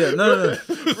class CDM, no.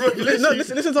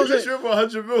 Listen to what I'm saying. You're for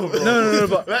 100 mil, bro. No,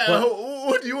 but Like,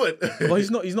 what do you want? but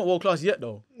he's not world class yet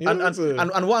though. You know And what I'm saying?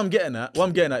 what I'm getting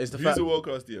at is the Who's fact a world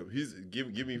class DM? He's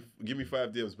give me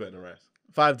 5 DMs better than Rice.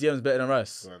 5 DMs better than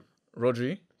Rice. Go on.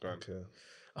 Rodri. Go on. Okay.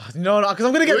 No, because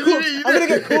I'm gonna get cooked. I'm gonna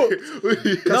get cooked.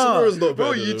 Casemiro's not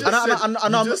Bro, better. you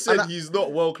though. just said he's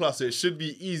not world class, so it should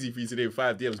be easy for you to name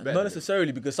 5 DMs better. Not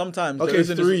necessarily because sometimes Okay, there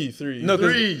isn't this- three. No,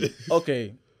 'cause- 3.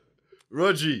 Okay,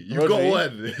 Rodri, you Rodri. got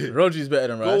one. Rodri's better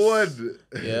than Rice. Go on.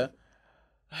 Yeah.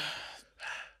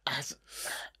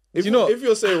 If you know- if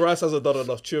you're saying Rice hasn't done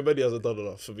enough, Tchouaméni hasn't done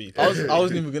enough for me. I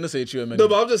wasn't even gonna say Tchouaméni. No,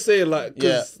 but I'm just saying like,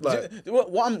 yeah. 'cause, like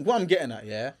What I'm getting at,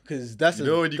 yeah, because that's You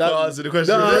know when you can't answer the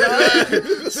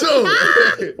question. So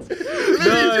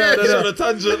on a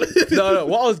tangent. no.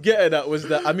 What I was getting at was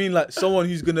that I mean, like someone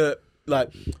who's gonna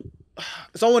like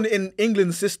someone in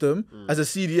England's system as a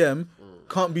CDM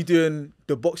can't be doing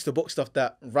the box to box stuff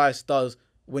that Rice does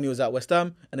when he was at West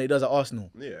Ham and he does at Arsenal.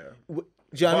 Yeah. Do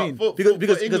you know what I mean? For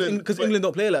Because England- England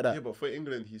don't play like that. Yeah, but for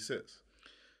England, he sits.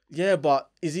 Yeah, but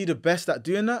is he the best at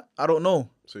doing that? I don't know.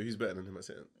 So who's better than him at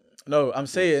sitting? No, I'm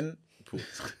saying.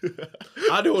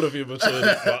 I don't want to be mature.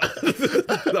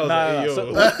 That was Nah, like, yo.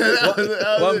 so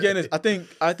what I'm getting is, I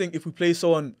think if we play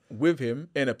someone with him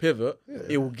in a pivot,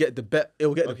 it will get the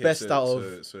the best out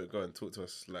of. So go and talk to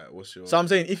us. Like, what's your? So I'm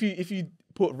saying if you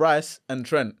put Rice and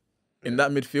Trent in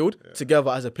that midfield together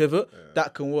as a pivot,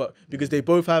 that can work because they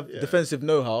both have defensive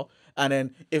know-how. And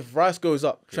then if Rice goes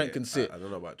up, Trent can sit. I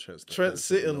don't know about Trent. Trent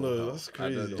sitting though, that's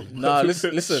crazy. Nah,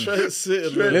 listen. Trent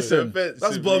sitting though. Listen.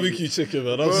 That's barbecue chicken,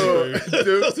 man. I'm sorry.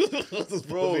 That's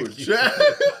Bro, barbecue.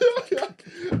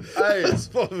 Hey,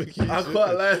 Barbecue. I can't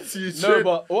lie to you, No, Trent.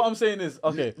 but what I'm saying is,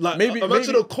 okay, Like, maybe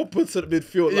imagine a competent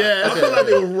midfield. Like, Yeah. I feel like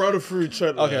they will run through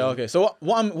Trent. Okay. So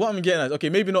what I'm getting at, okay,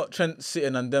 maybe not Trent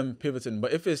sitting and them pivoting,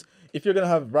 but if you're gonna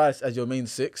have Rice as your main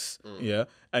six,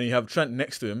 and you have Trent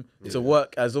next to him to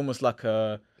work as almost like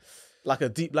a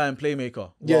deep line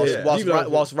playmaker.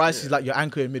 Whilst Rice is like your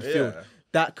anchor in midfield,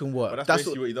 that can work. But that's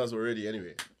basically what he does already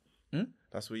anyway.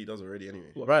 That's what he does already anyway.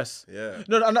 what Rice. Yeah.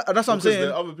 No, and that's what I'm Because saying.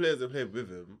 the other players that play with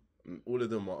him, all of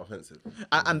them are offensive.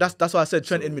 And that's why I said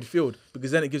Trent in midfield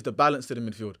because then it gives the balance to the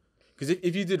midfield. Because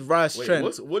if you did Rice, Wait,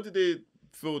 Trent, what did they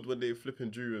field when they flipping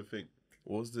drew a thing?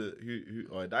 What was the who?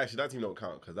 Oh, actually, that team don't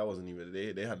count because that wasn't even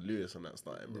they had Lewis on that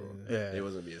starting, bro. Yeah. They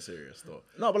wasn't being serious though.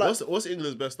 No, but like- what's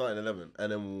England's best starting 11?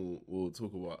 And then we'll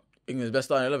talk about. England's best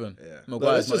starting 11. Yeah.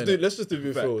 Maguire's not in it. Let's just do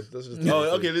midfield. Let's just do Oh,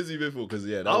 midfield. okay, let's do midfield because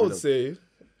yeah, I would say,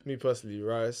 me personally,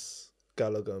 Rice,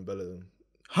 Gallagher, and Bellingham.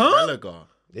 Gallagher.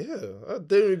 Yeah, I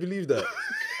genuinely believe that.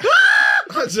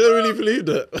 I genuinely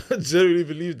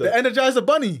believe that. The Energizer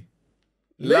Bunny.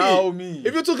 Allow me.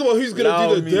 If you're talking about who's gonna Allow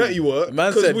do the me. dirty work, Man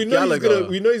because said we know Gallagher.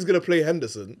 he's gonna play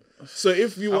Henderson. So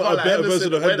if you want I a like better Henderson,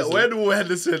 version of Henderson, when will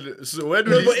Henderson? So when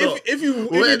will no, he but stop? if you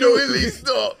When do will he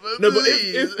stop? no, but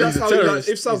Please. if that's He's a how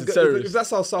terrorist. if that's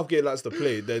how Southgate likes to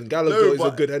play, then Gallagher No, is a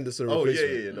but- good Henderson Oh yeah,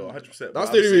 replacement. yeah, no, 100%. That's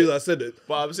the only reason I said it.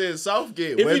 But I'm saying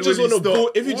Southgate. If when you just will he want to stop?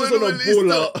 ball, if you just When want will to he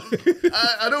ball stop?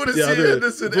 out, I don't want to yeah, I see know.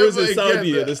 Henderson Bro's ever in Saudi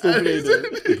again. and they're still playing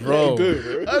there. Bro. Go,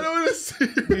 bro. I don't want to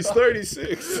see. He's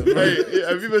 36. Hey, yeah,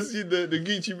 have you ever seen the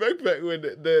Gucci backpack when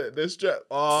the strap?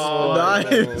 Oh, Nah, I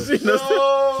ain't seen that.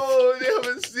 no, they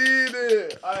haven't seen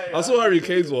it. I saw Harry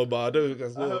Kane's one, but I don't think I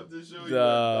I saw it. have to show you.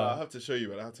 Nah. I have to show you,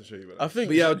 man. I have to show you, man. I think.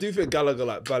 But yeah, I do think Gallagher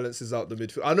like balances out the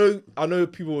midfield. I know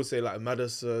people will say like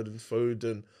Maddison and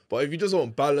Foden, but if you just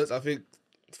want balance, I think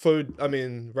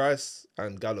Rice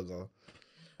and Gallagher.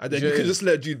 And then you can just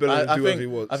let Jude Bellingham do whatever he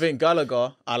wants. I think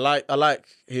Gallagher. I like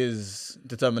his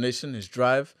determination, his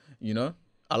drive. You know,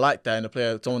 I like that in a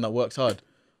player, someone that works hard.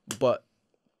 But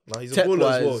Nah, he's a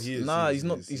baller as well. He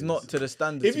he's not to the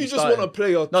standard. If you just want a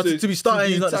player to be starting,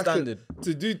 do he's not the tackle- standard.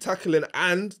 To do tackling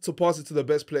and to pass it to the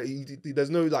best player,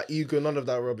 there's no like ego, none of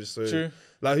that rubbish. So, True.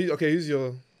 Like, who's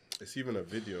your? It's even a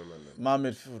video, man. My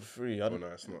midfield three. I Oh don't no,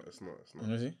 it's not. Let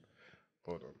me see.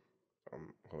 Hold on.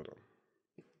 Hold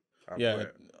on. Yeah, Wait.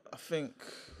 I think.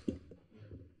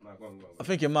 Nah, go on. I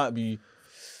think it might be.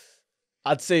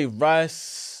 I'd say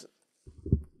Rice.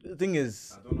 The thing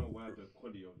is, I don't know why the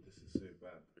quality of this is so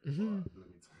bad.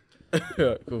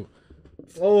 yeah, cool.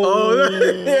 Oh,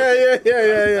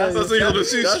 yeah. That's what you're on the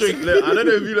shoestring. Look, I don't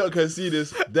know if you lot can see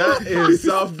this. That is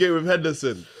Southgate with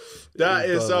Henderson. That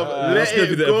is Southgate. That's Let gonna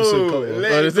be it the go. episode cover.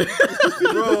 Let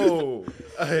it bro.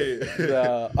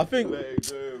 Hey. I think. Let it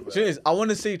go, man. The thing is, I want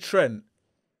to say Trent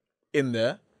in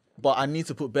there, but I need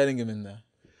to put Bellingham in there.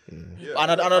 Yeah,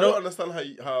 And I I don't- don't understand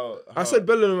how I said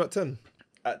Bellingham at 10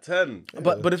 at 10.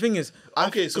 But the thing is,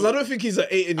 Okay, because I don't think he's at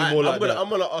 8 anymore. I'm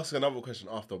gonna ask another question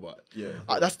after, but yeah.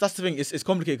 that's the thing. It's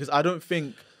complicated because I don't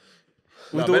think.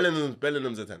 No,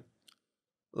 Bellingham's a 10.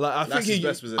 Like I That's think his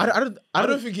best position. I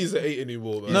don't think he's at 8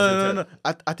 anymore. Man. No.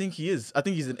 I think he is. I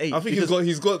think he's an 8. I think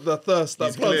he's got the thirst. That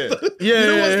He's clear. You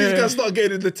know, once these yeah. guys start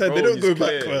getting in the 10, Bro, they don't he's go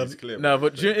clear, back, man. he's clear, No, bro.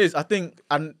 but do you know what it is? I think,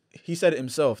 and he said it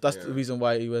himself. That's the Yeah. reason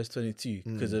why he wears 22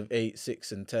 because of 8,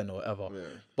 6, and 10 or whatever. Yeah.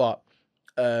 But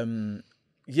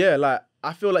yeah, like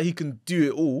I feel like he can do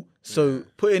it all. So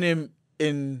putting him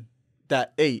in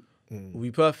that 8 will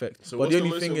be perfect. So but what's the the only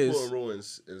most thing important is role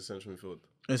in central midfield?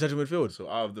 in central midfield, So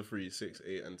out of the 3, 6,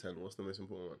 8, and 10, what's the most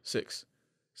important one? 6.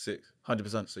 6.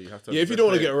 100%. So you have to. Yeah, if you don't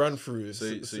want to get ran through, so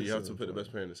you have to put the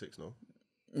best player in the 6, no?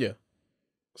 Yeah.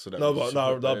 So that No, means but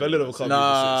you should no, put Bellingham Bellingham can't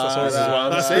Nah, be the 6.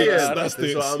 That's saying. That's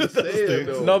That's what I'm saying.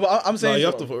 though. No, but I'm saying you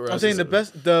have to put I'm saying Rice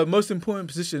the most important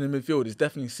position in midfield is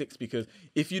definitely 6 because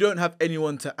if you don't have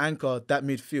anyone to anchor that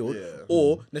midfield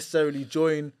or necessarily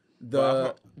join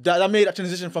that made that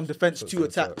transition from defense to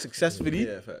attack successfully,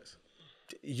 Yeah, facts.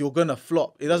 you're gonna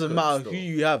flop. It doesn't matter still. who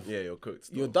you have. Yeah, you're cooked.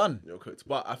 Still. You're done. You're cooked.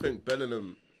 But I think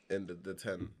Bellingham in the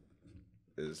 10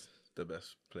 is the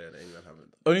best player that England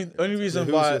haven't. Only reason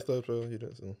Who was why your third player? You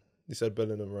don't know. You said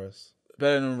Bellingham, Rice.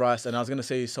 Bellingham, Rice, and I was gonna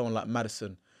say someone like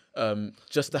Maddison,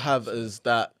 just to have as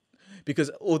that,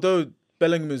 because although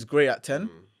Bellingham is great at 10,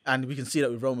 and we can see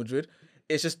that with Real Madrid,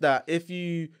 it's just that if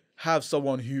you have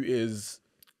someone who is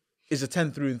a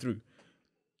 10 through and through,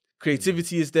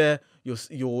 creativity is there. Your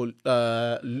striking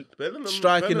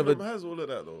Bellingham of a has all of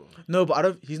that though. no,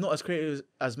 but he's not as creative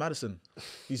as Maddison.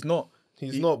 He's not.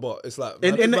 He's not, but it's like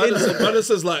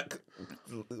Madison's like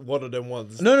one of them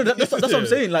ones. No, that's what I'm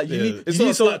saying. Like you need, it's you not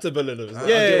need someone. like to Bellingham. It's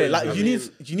Yeah, like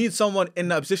you need someone in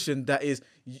that position that is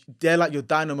they're like your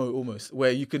dynamo almost,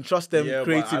 where you can trust them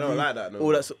creatively. But I don't like that. No, all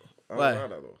that. I don't Why? like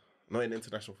that though. Not in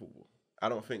international football. I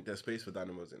don't think there's space for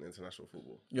dynamos in international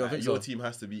football. You don't think your so? team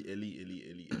has to be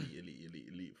elite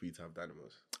for you to have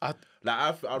dynamos.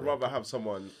 I'd rather have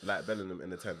someone like Bellingham in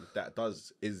the 10 that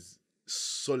is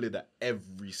solid at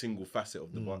every single facet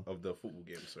of the football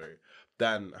game. Sorry,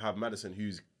 than have Maddison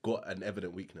who's got an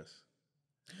evident weakness.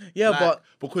 Yeah, Like, but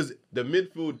because the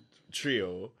midfield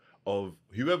trio of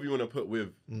whoever you want to put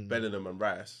with Bellingham and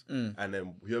Rice, and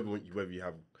then whether you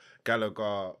have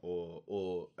Gallagher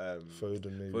or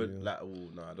Foden maybe.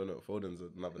 I don't know. Foden's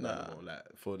another dynamo. Like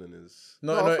Foden is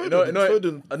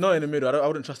Foden. not in the middle. I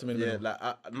wouldn't trust him in the middle.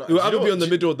 It will either be on the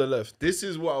middle or the left. This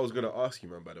is what I was gonna ask you,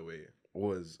 man. By the way,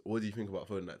 was what do you think about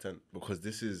Foden at 10? Because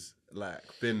this is like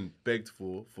been begged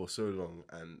for so long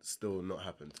and still not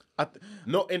happened.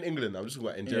 Not in England. I'm just talking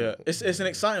about in general. Yeah, it's an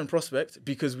exciting prospect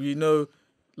because we know,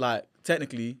 like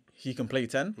technically he can play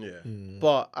 10. Yeah.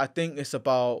 But I think it's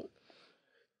about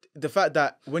the fact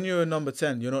that when you're a number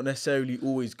 10, you're not necessarily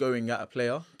always going at a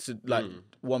player to like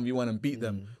 1v1 and beat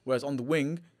them. Whereas on the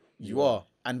wing, you are.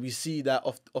 And we see that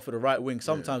off of the right wing,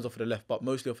 sometimes off of the left, but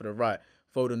mostly off of the right.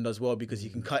 Foden does well because he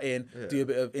can cut in, do a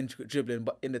bit of intricate dribbling.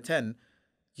 But in the 10,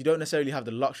 you don't necessarily have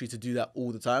the luxury to do that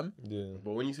all the time. Yeah.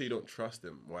 But when you say you don't trust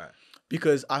him, why?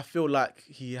 Because I feel like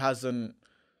he hasn't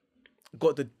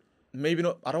got the, maybe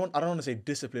not, I don't want to say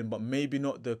discipline, but maybe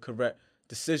not the correct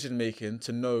decision making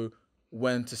to know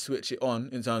when to switch it on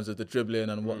in terms of the dribbling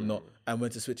and whatnot, and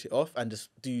when to switch it off and just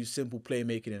do simple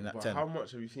playmaking in that 10. How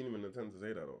much have you seen him in the 10 to say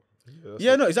that though?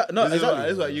 Yeah, no, exactly. No, exactly.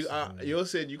 It's like you're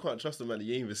saying you can't trust him and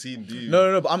you ain't even seen, do you?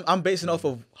 No, but I'm basing it off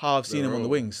of how I've seen him on the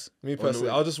wings. Me personally,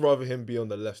 I'd just rather him be on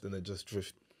the left and then just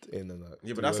drift in and like.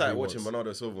 Yeah, but that's like watching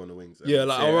Bernardo Silva on the wings. Yeah,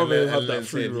 like I'd rather him have that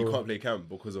free He role. can't play cam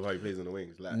because of how he plays on the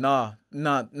wings. Like, No,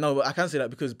 but I can't say that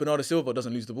because Bernardo Silva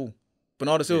doesn't lose the ball.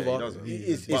 Bernardo Silva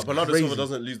is but Bernardo crazy. Silva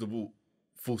doesn't lose the ball.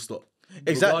 Full stop.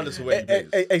 Exactly. Regardless of where he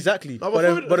plays. Exactly. No,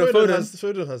 but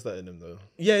Foden has that in him though.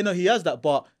 Yeah, no, he has that,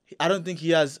 but I don't think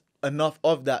he has enough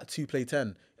of that to play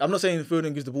 10. I'm not saying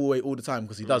Foden gives the ball away all the time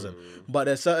because he doesn't. But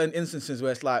there's certain instances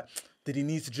where it's like, did he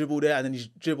need to dribble there and then he's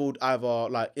dribbled either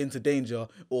like into danger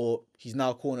or he's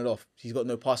now cornered off. He's got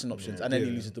no passing options and then he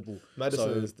loses the ball.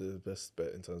 Maddison is the best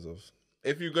bet in terms of.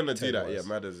 If you're gonna do that,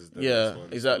 Madders is the best one.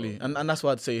 Exactly. And that's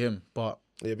why I'd say him. But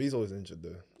Yeah, but he's always injured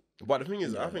though. But the thing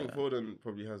is, I think Foden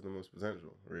probably has the most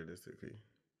potential, realistically.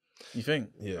 You think?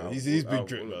 Yeah, he's big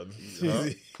drip, man.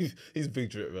 He's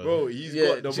big drip, man. Bro, he's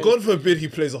got the God forbid he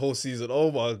plays a whole season.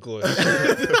 Oh my god,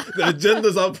 the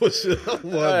agendas are pushing. Oh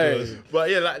my god. But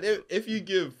yeah, like if you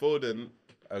give Foden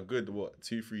a good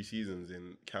 2-3 seasons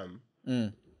in cam,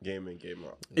 game in game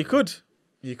out, He could.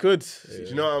 Do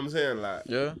you know what I'm saying? Like,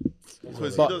 Yeah.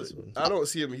 because I don't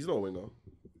see him. He's not a winger.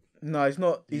 No, he's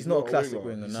not. He's not a classic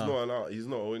winger. He's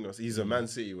not a winger. He's a Man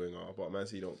City winger, but Man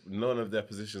City don't. None of their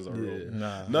positions are real.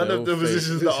 Nah, None of the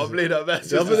positions that are played at Man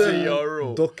City are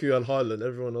real. Doku and Haaland,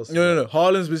 everyone else. No.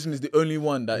 Haaland's position is the only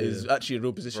one that is actually a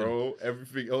real position. Bro,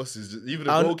 everything else is just, even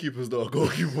the goalkeeper's not a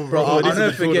goalkeeper, Bro, I'll he's a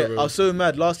never midfielder, forget. bro. I was so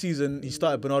mad. Last season, he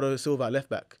started Bernardo Silva at left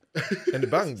back. And the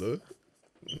bang though.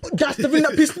 That's the thing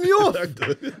that pissed me off. I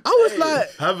was like,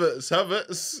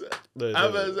 Havertz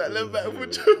at left back for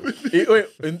Germany.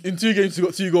 wait, in 2 games, he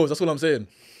got 2 goals. That's all I'm saying.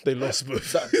 They lost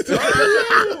both.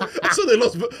 I saw they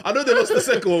lost. I know they lost the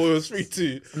second one. It was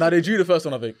 3-2. Nah, they drew the first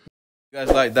one, I think. If you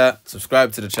guys like that,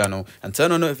 subscribe to the channel and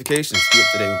turn on notifications to be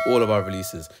up to date with all of our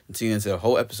releases and tune into the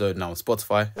whole episode now on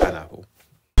Spotify and Apple.